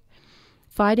snapped.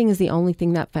 Fighting is the only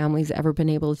thing that family's ever been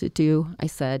able to do, I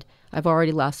said. I've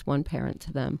already lost one parent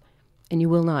to them, and you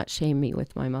will not shame me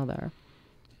with my mother.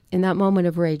 In that moment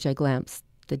of rage, I glimpsed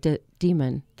the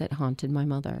demon that haunted my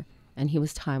mother, and he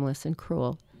was timeless and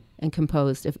cruel and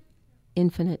composed of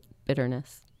infinite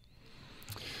bitterness.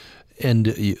 And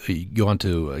you go on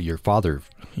to your father.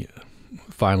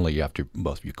 Finally, after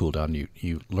both of you cool down,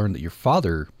 you learn that your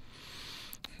father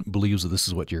believes that this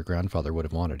is what your grandfather would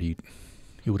have wanted.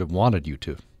 He would have wanted you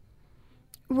to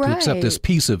accept this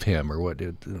piece of him, or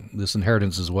this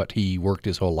inheritance is what he worked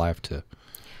his whole life to.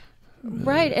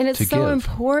 Right, and it's so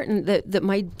important that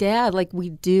my dad, like we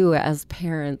do as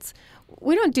parents,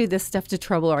 we don't do this stuff to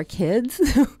trouble our kids.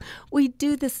 We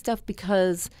do this stuff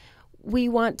because we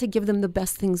want to give them the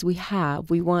best things we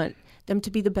have. We want them to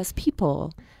be the best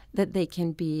people that they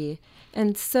can be.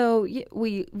 And so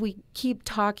we keep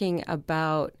talking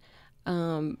about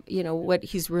what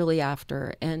he's really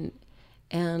after, and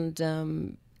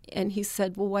he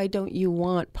said, well, why don't you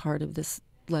want part of this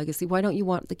legacy? Why don't you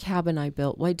want the cabin I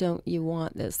built? Why don't you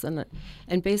want this? And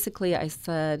basically I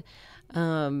said,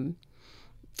 and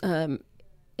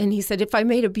he said, if I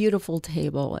made a beautiful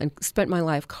table and spent my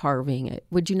life carving it,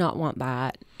 would you not want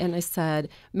that? And I said,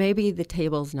 maybe the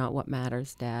table's not what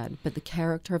matters, Dad, but the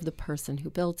character of the person who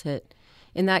built it.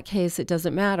 In that case, it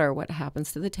doesn't matter what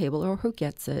happens to the table or who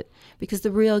gets it, because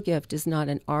the real gift is not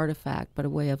an artifact, but a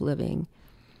way of living.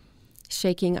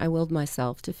 Shaking, I willed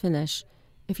myself to finish.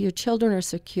 If your children are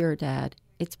secure, Dad,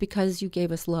 it's because you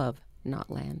gave us love,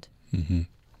 not land. Mm-hmm.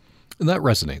 And that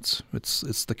resonates.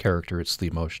 It's the character, it's the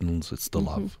emotions, it's the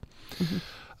love.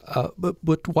 Mm-hmm.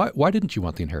 But why didn't you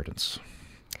want the inheritance?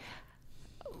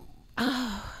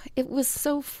 Oh, it was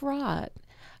so fraught.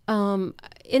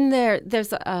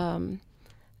 There's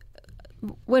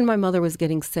when my mother was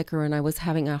getting sicker and I was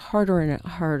having a harder and a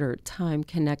harder time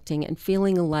connecting and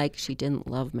feeling like she didn't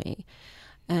love me.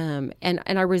 And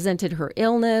I resented her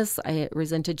illness. I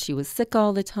resented she was sick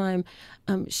all the time.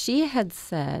 She had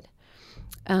said,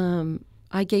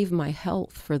 I gave my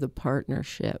health for the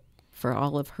partnership, for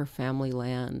all of her family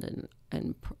land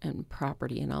and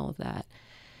property and all of that.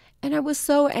 And I was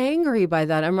so angry by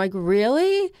that. I'm like,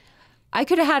 really? I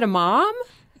could have had a mom?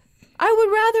 I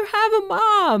would rather have a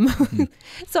mom.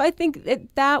 So I think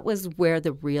that was where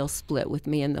the real split with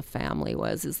me and the family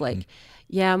was. Is like,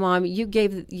 yeah, Mom, you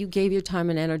gave your time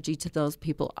and energy to those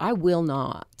people. I will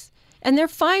not. And they're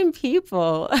fine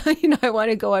people. I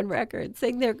want to go on record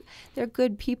saying they're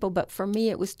good people. But for me,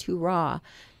 it was too raw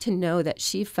to know that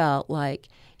she felt like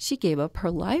she gave up her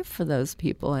life for those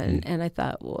people. And I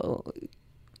thought, well,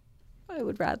 I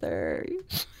would rather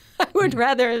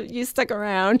you stuck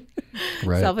around,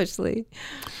 right. Selfishly.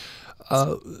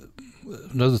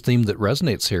 Another theme that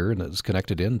resonates here and is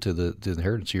connected into the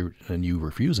inheritance and you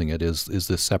refusing it is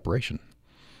this separation.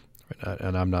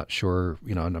 And I'm not sure,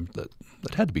 that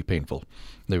had to be painful.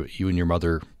 You and your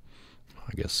mother,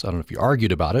 I guess, I don't know if you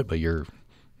argued about it, but you're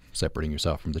separating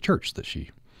yourself from the church that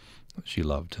she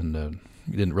loved, and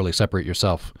you didn't really separate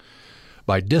yourself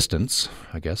by distance,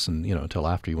 I guess, and until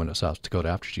after you went to South Dakota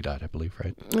after she died, I believe,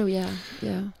 right? Oh yeah.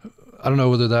 I don't know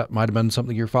whether that might have been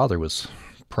something your father was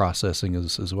processing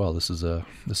as well. This is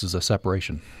a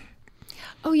separation.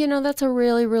 Oh, that's a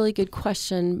really, really good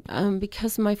question,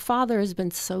 because my father has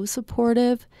been so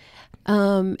supportive,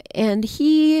 and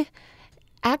he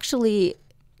actually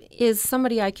is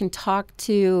somebody I can talk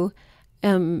to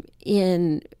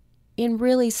in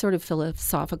really sort of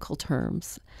philosophical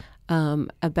terms.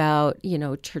 About,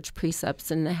 church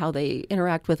precepts and how they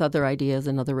interact with other ideas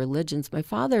and other religions. My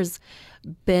father's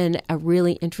been a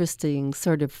really interesting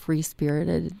sort of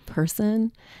free-spirited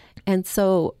person. And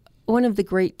so one of the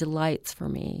great delights for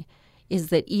me is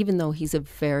that even though he's a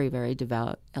very, very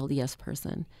devout LDS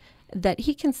person, that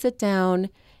he can sit down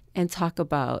and talk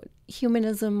about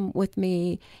humanism with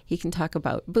me. He can talk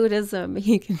about Buddhism.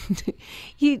 He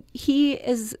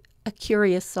is a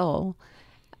curious soul.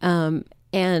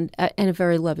 And a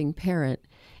very loving parent.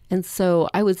 And so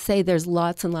I would say there's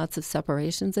lots and lots of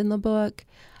separations in the book.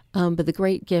 But the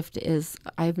great gift is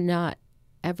I've not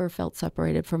ever felt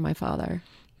separated from my father.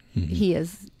 Mm-hmm.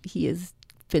 He has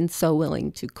been so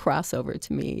willing to cross over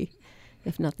to me,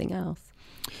 if nothing else.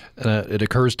 It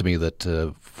occurs to me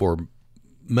that for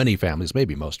many families,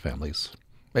 maybe most families,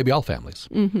 maybe all families,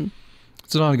 mm-hmm.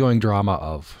 it's an ongoing drama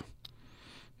of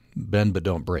bend but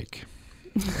don't break.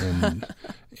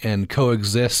 And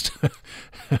coexist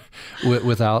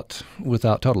without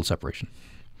total separation.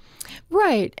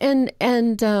 Right. And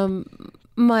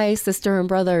my sister and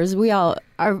brothers, we all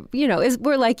are,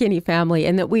 we're like any family,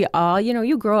 and that we all,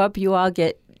 you grow up, you all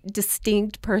get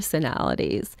distinct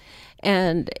personalities.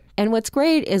 And what's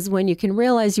great is when you can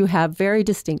realize you have very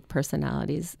distinct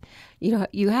personalities.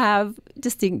 You have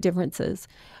distinct differences.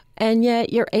 And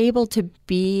yet you're able to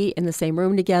be in the same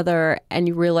room together, and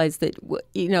you realize that,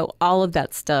 all of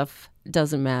that stuff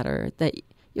doesn't matter, that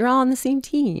you're all on the same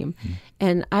team. Mm-hmm.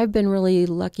 And I've been really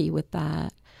lucky with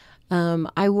that.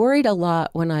 I worried a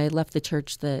lot when I left the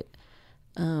church that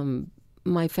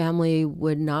my family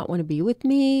would not want to be with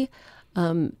me.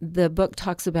 The book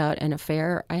talks about an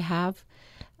affair I have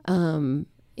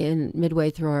in midway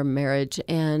through our marriage,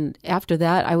 and after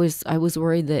that, I was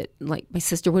worried that my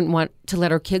sister wouldn't want to let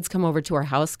her kids come over to our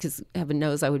house because heaven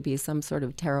knows I would be some sort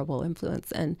of terrible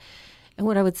influence. And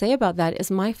what I would say about that is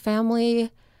my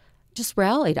family just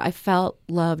rallied. I felt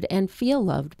loved and feel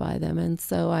loved by them, and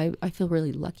so I feel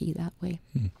really lucky that way.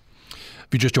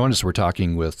 If you just joined us, we're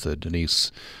talking with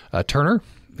Denice Turner,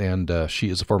 and she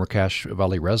is a former Cache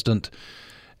Valley resident.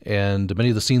 And many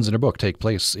of the scenes in her book take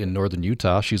place in northern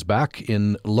Utah. She's back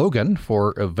in Logan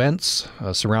for events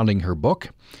surrounding her book,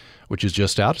 which is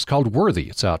just out. It's called Worthy.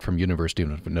 It's out from University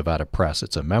of Nevada Press.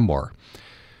 It's a memoir,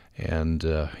 and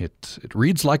it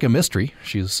reads like a mystery.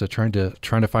 She's trying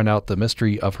to find out the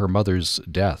mystery of her mother's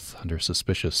death under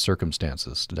suspicious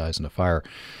circumstances. She dies in a fire.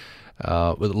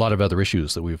 With a lot of other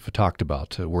issues that we've talked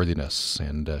about, worthiness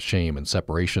and shame and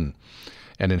separation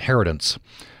and inheritance.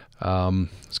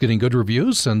 It's getting good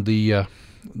reviews, and the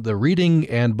reading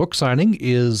and book signing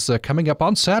is coming up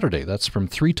on Saturday. That's from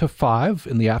 3 to 5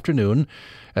 in the afternoon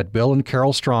at Bill and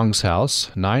Carol Strong's house,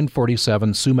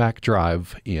 947 Sumac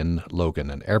Drive in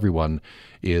Logan, and everyone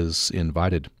is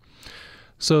invited.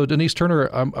 So, Denice Turner,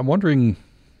 I'm wondering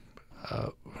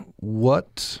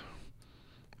what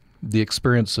the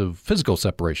experience of physical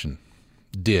separation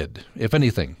did, if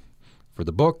anything, for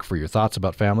the book, for your thoughts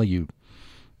about family.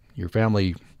 Your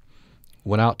family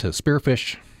went out to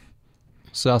spearfish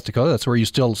South Dakota. That's where you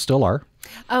still are.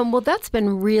 Well, that's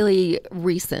been really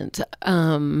recent,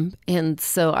 and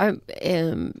so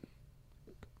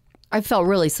I felt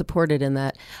really supported in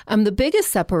that. The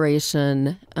biggest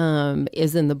separation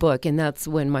is in the book, and that's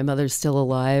when my mother's still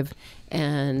alive,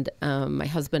 and my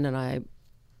husband and I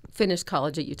finished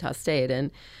college at Utah State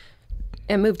and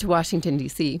moved to Washington,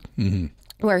 D.C., mm-hmm.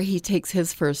 where he takes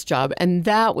his first job, and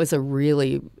that was a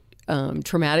really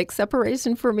traumatic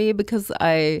separation for me because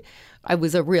I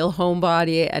was a real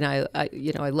homebody, and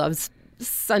I loved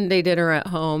Sunday dinner at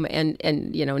home, and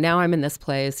now I'm in this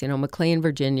place, McLean,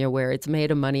 Virginia, where it's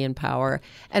made of money and power,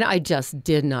 and I just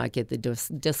did not get the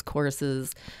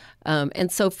discourses,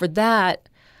 and so for that,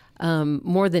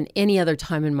 more than any other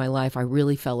time in my life, I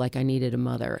really felt like I needed a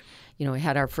mother. I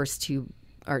had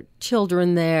our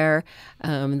children there.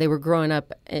 They were growing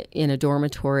up in a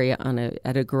dormitory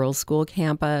at a girls' school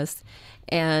campus.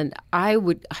 And I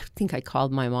think I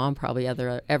called my mom probably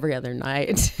every other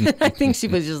night. I think she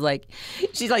was just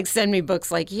she'd send me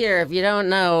books here, if you don't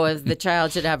know if the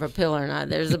child should have a pill or not,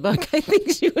 there's a book. I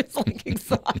think she was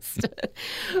exhausted.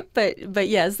 But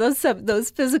yes, those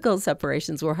physical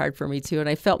separations were hard for me too. And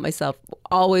I felt myself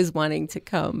always wanting to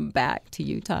come back to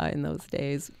Utah in those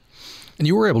days. And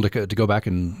you were able to go back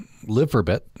and live for a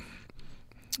bit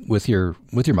with your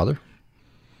mother.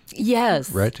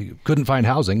 Yes. Right? You couldn't find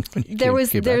housing.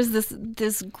 There's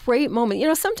this great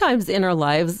moment. Sometimes in our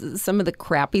lives, some of the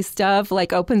crappy stuff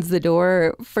opens the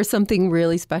door for something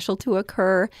really special to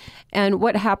occur. And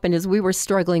what happened is we were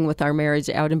struggling with our marriage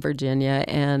out in Virginia,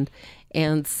 and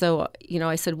so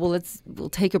I said, well, we'll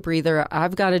take a breather.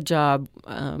 I've got a job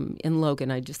in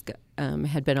Logan. I just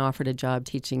had been offered a job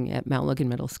teaching at Mount Logan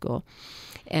Middle School,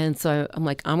 and so I'm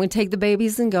I'm going to take the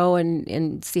babies and go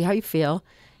and see how you feel.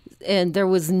 And there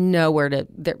was nowhere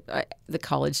the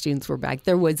college students were back.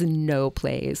 There was no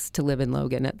place to live in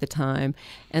Logan at the time.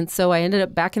 And so I ended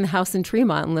up back in the house in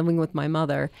Tremont and living with my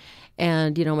mother.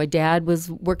 And, my dad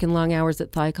was working long hours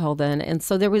at Thiokol then. And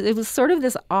so it was sort of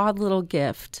this odd little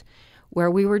gift where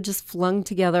we were just flung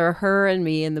together, her and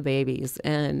me and the babies.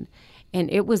 And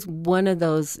it was one of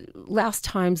those last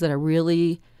times that I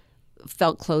really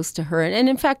felt close to her. And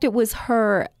in fact, it was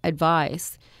her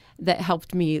advice that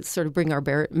helped me sort of bring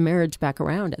our marriage back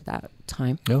around at that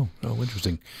time. Oh,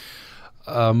 interesting.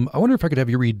 I wonder if I could have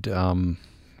you read,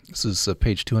 this is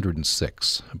page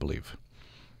 206, I believe.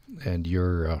 And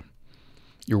you're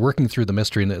working through the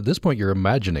mystery, and at this point you're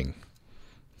imagining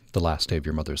the last day of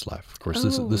your mother's life. Of course,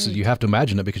 this is you have to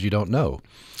imagine it because you don't know.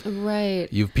 Right.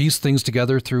 You've pieced things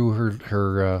together through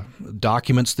her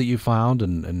documents that you found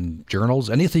and journals,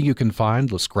 anything you can find,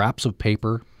 the scraps of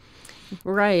paper.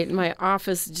 Right. My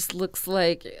office just looks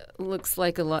like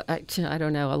I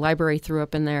don't know, a library threw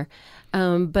up in there.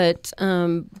 But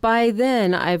by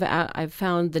then, I've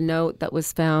found the note that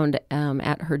was found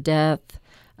at her death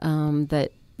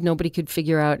that nobody could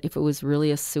figure out if it was really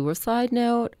a suicide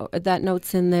note. That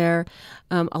note's in there.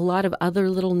 A lot of other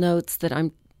little notes that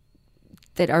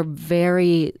are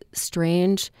very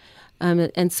strange.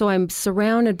 And so I'm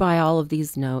surrounded by all of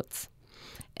these notes,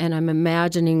 and I'm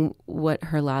imagining what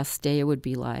her last day would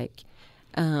be like.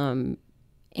 So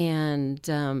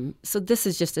this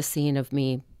is just a scene of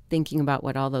me thinking about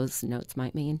what all those notes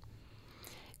might mean.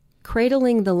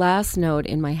 Cradling the last note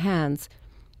in my hands,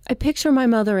 I picture my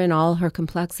mother in all her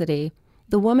complexity,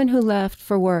 the woman who left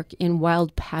for work in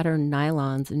wild patterned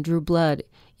nylons and drew blood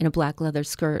in a black leather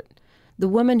skirt. The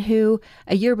woman who,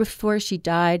 a year before she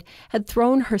died, had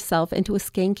thrown herself into a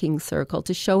skanking circle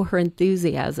to show her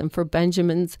enthusiasm for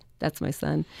Benjamin's, that's my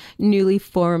son, newly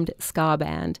formed ska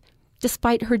band.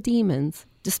 Despite her demons,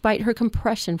 despite her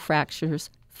compression fractures,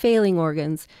 failing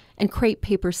organs, and crepe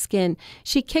paper skin,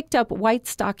 she kicked up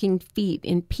white-stockinged feet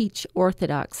in peach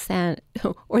orthodox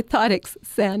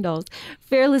sandals,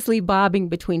 fearlessly bobbing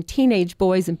between teenage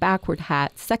boys in backward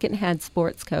hats, second-hand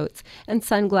sports coats, and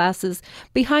sunglasses,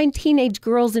 behind teenage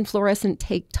girls in fluorescent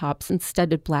tank tops and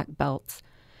studded black belts.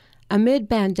 Amid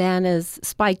bandanas,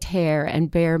 spiked hair, and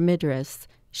bare midriffs,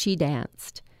 she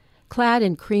danced. Clad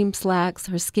in cream slacks,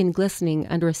 her skin glistening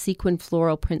under a sequin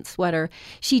floral print sweater,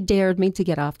 she dared me to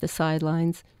get off the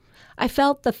sidelines. I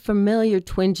felt the familiar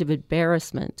twinge of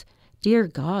embarrassment. Dear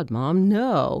God, Mom,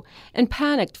 no. And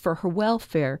panicked for her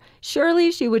welfare.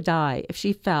 Surely she would die if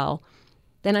she fell.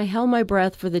 Then I held my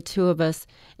breath for the two of us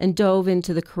and dove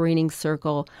into the careening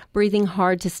circle, breathing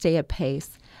hard to stay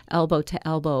apace, elbow to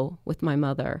elbow with my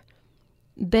mother.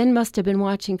 Ben must have been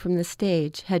watching from the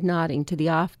stage, head nodding to the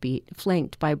offbeat,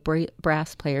 flanked by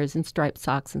brass players in striped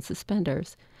socks and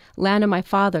suspenders. Lana, my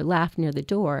father, laughed near the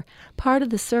door. Part of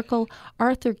the circle,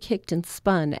 Arthur kicked and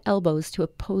spun, elbows to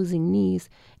opposing knees,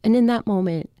 and in that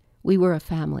moment, we were a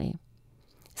family.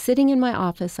 Sitting in my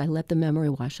office, I let the memory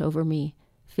wash over me,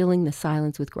 filling the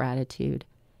silence with gratitude.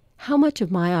 How much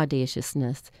of my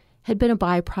audaciousness had been a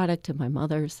byproduct of my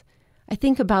mother's? I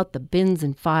think about the bins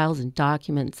and files and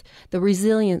documents, the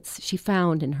resilience she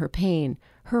found in her pain,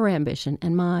 her ambition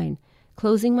and mine.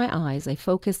 Closing my eyes, I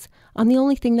focus on the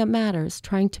only thing that matters,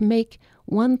 trying to make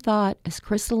one thought as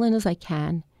crystalline as I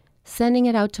can, sending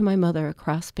it out to my mother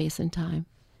across space and time.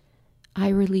 I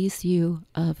release you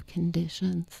of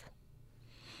conditions.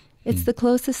 It's the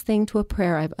closest thing to a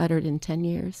prayer I've uttered in 10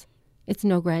 years. It's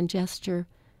no grand gesture,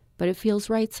 but it feels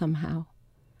right somehow.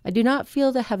 I do not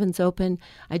feel the heavens open.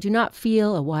 I do not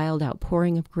feel a wild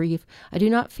outpouring of grief. I do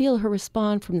not feel her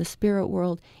respond from the spirit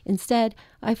world. Instead,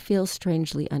 I feel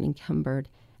strangely unencumbered,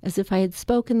 as if I had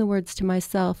spoken the words to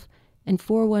myself and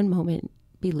for one moment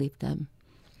believed them.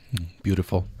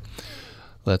 Beautiful.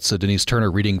 That's Denice Turner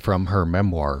reading from her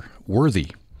memoir, Worthy.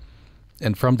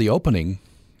 And from the opening,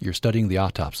 you're studying the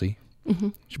autopsy,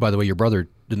 which, by the way, your brother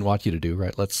didn't want you to do,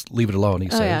 right? Let's leave it alone,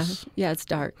 he says. Yeah, it's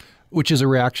dark. Which is a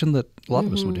reaction that a lot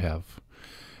of us would have.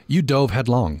 You dove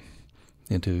headlong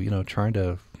into, trying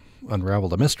to unravel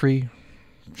the mystery,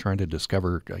 trying to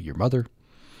discover your mother.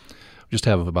 We just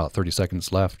have about 30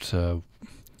 seconds left.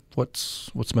 What's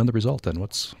been the result then?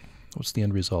 What's the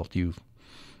end result? You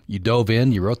dove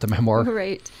in, you wrote the memoir.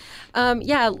 Right.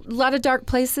 A lot of dark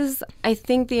places. I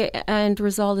think the end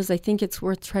result is I think it's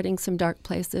worth treading some dark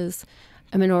places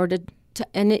in order to,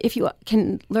 and if you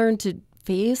can learn to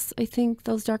face, I think,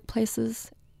 those dark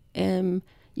places,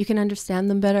 you can understand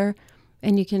them better,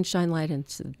 and you can shine light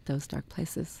into those dark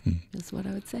places, is what I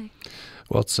would say.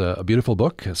 Well, it's a beautiful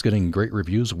book. It's getting great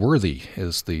reviews. Worthy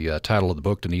is the title of the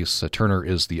book. Denice Turner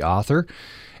is the author,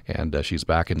 and she's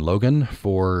back in Logan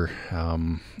for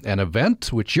an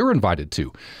event which you're invited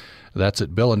to. That's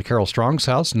at Bill and Carol Strong's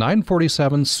house,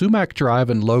 947 Sumac Drive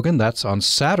in Logan. That's on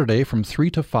Saturday from 3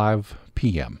 to 5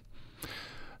 p.m.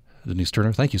 Denice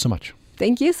Turner, thank you so much.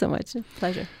 Thank you so much.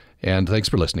 Pleasure. And thanks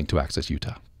for listening to Access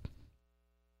Utah.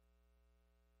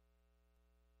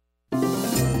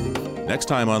 Next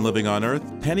time on Living on Earth,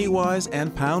 penny wise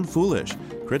and pound foolish.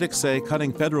 Critics say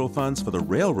cutting federal funds for the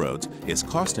railroads is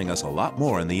costing us a lot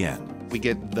more in the end. We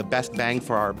get the best bang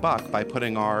for our buck by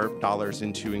putting our dollars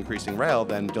into increasing rail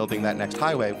than building that next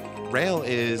highway. Rail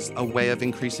is a way of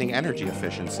increasing energy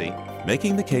efficiency.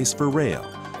 Making the case for rail.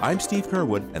 I'm Steve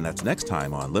Kerwood, and that's next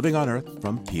time on Living on Earth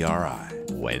from PRI.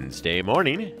 Wednesday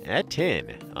morning at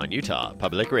 10 on Utah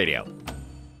Public Radio.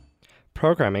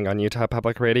 Programming on Utah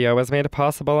Public Radio is made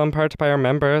possible in part by our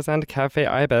members and Cafe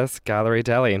Ibis Gallery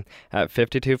Deli at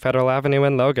 52 Federal Avenue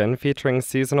in Logan, featuring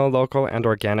seasonal, local, and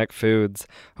organic foods.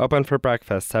 Open for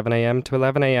breakfast 7 a.m. to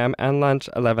 11 a.m. and lunch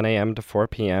 11 a.m. to 4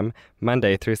 p.m.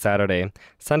 Monday through Saturday.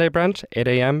 Sunday brunch 8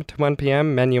 a.m. to 1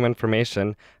 p.m. Menu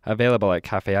information available at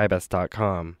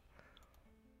cafeibis.com.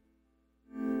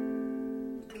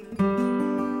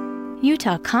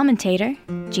 Utah commentator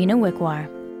Gina Wickwar.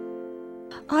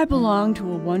 I belong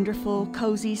to a wonderful,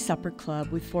 cozy supper club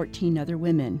with 14 other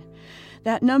women.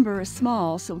 That number is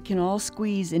small, so we can all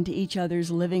squeeze into each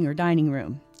other's living or dining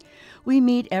room. We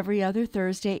meet every other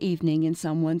Thursday evening in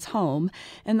someone's home,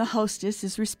 and the hostess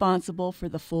is responsible for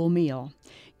the full meal.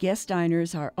 Guest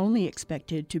diners are only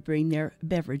expected to bring their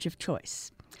beverage of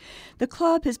choice. The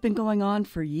club has been going on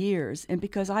for years, and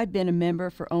because I've been a member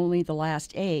for only the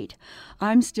last 8,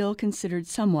 I'm still considered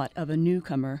somewhat of a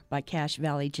newcomer by Cache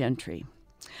Valley gentry.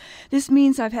 This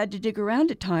means I've had to dig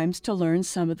around at times to learn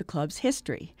some of the club's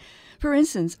history. For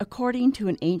instance, according to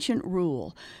an ancient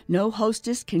rule, no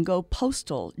hostess can go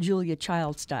postal Julia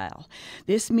Child style.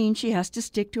 This means she has to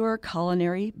stick to her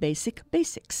culinary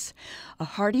basics. A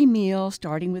hearty meal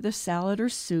starting with a salad or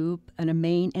soup and a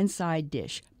main and side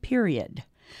dish, period.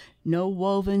 No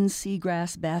woven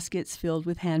seagrass baskets filled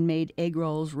with handmade egg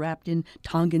rolls wrapped in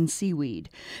Tongan seaweed.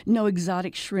 No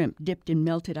exotic shrimp dipped in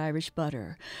melted Irish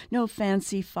butter. No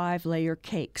fancy 5-layer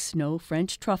cakes. No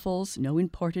French truffles. No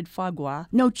imported foie gras.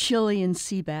 No Chilean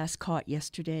sea bass caught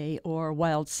yesterday or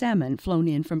wild salmon flown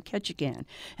in from Ketchikan.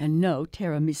 And no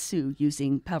tiramisu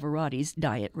using Pavarotti's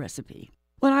diet recipe.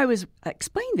 When I was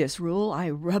explained this rule,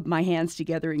 I rubbed my hands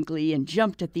together in glee and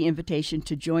jumped at the invitation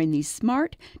to join these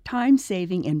smart,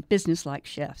 time-saving, and businesslike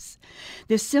chefs.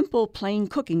 This simple, plain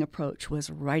cooking approach was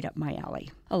right up my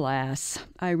alley. Alas,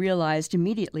 I realized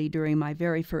immediately during my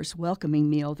very first welcoming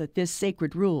meal that this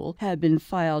sacred rule had been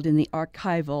filed in the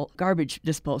archival garbage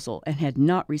disposal and had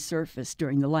not resurfaced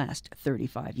during the last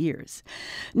 35 years.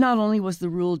 Not only was the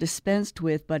rule dispensed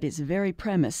with, but its very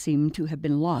premise seemed to have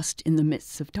been lost in the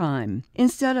midst of time.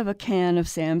 Instead of a can of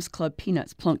Sam's Club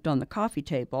peanuts plunked on the coffee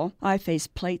table, I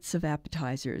faced plates of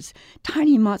appetizers,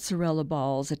 tiny mozzarella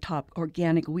balls atop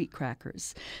organic wheat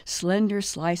crackers, slender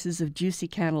slices of juicy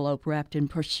cantaloupe wrapped in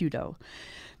prosciutto,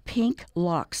 pink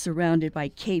lox surrounded by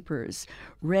capers,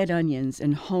 red onions,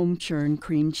 and home-churned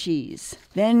cream cheese.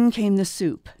 Then came the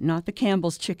soup, not the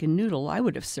Campbell's chicken noodle I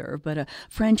would have served, but a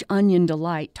French onion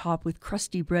delight topped with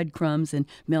crusty breadcrumbs and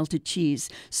melted cheese,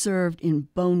 served in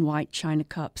bone-white china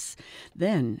cups.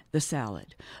 Then the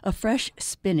salad, a fresh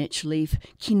spinach leaf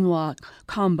quinoa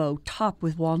combo topped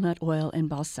with walnut oil and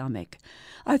balsamic.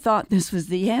 I thought this was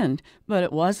the end, but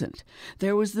it wasn't.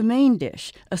 There was the main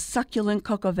dish, a succulent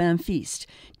coq au vin feast,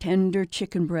 tender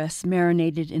chicken breasts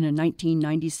marinated in a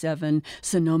 1997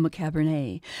 Sonoma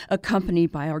Cabernet,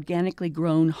 accompanied by organically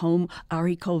grown home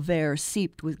haricot vert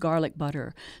seeped with garlic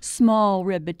butter, small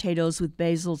red potatoes with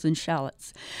basils and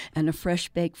shallots, and a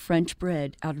fresh-baked French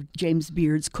bread out of James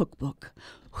Beard's cookbook.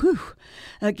 Whew!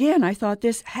 Again, I thought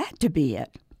this had to be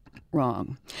it.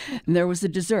 Wrong. There was the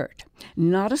dessert.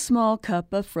 Not a small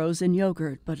cup of frozen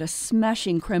yogurt, but a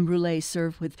smashing creme brulee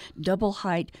served with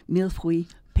double-height millefeuille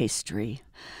pastry.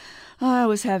 I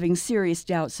was having serious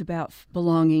doubts about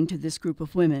belonging to this group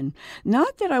of women.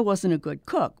 Not that I wasn't a good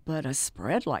cook, but a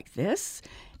spread like this?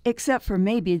 Except for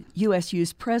maybe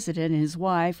USU's president and his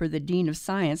wife or the dean of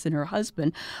science and her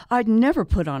husband, I'd never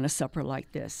put on a supper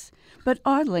like this. But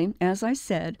oddly, as I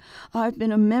said, I've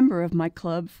been a member of my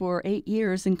club for 8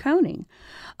 years and counting.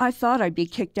 I thought I'd be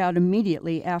kicked out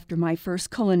immediately after my first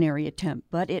culinary attempt,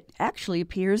 but it actually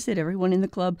appears that everyone in the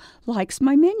club likes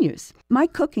my menus. My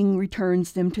cooking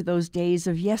returns them to those days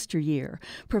of yesteryear,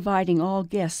 providing all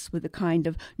guests with a kind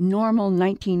of normal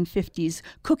 1950s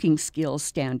cooking skills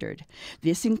standard.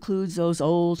 This includes those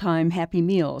old-time happy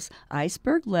meals,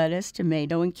 iceberg lettuce,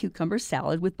 tomato, and cucumber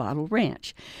salad with bottled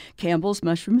ranch, Campbell's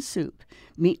mushroom soup,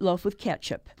 meatloaf with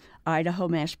ketchup, Idaho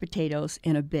mashed potatoes,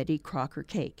 and a Betty Crocker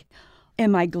cake.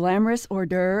 And my glamorous hors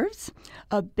d'oeuvres?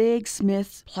 A big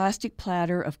Smith's plastic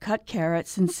platter of cut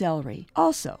carrots and celery,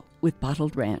 also with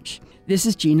bottled ranch. This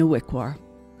is Gina Wickwar.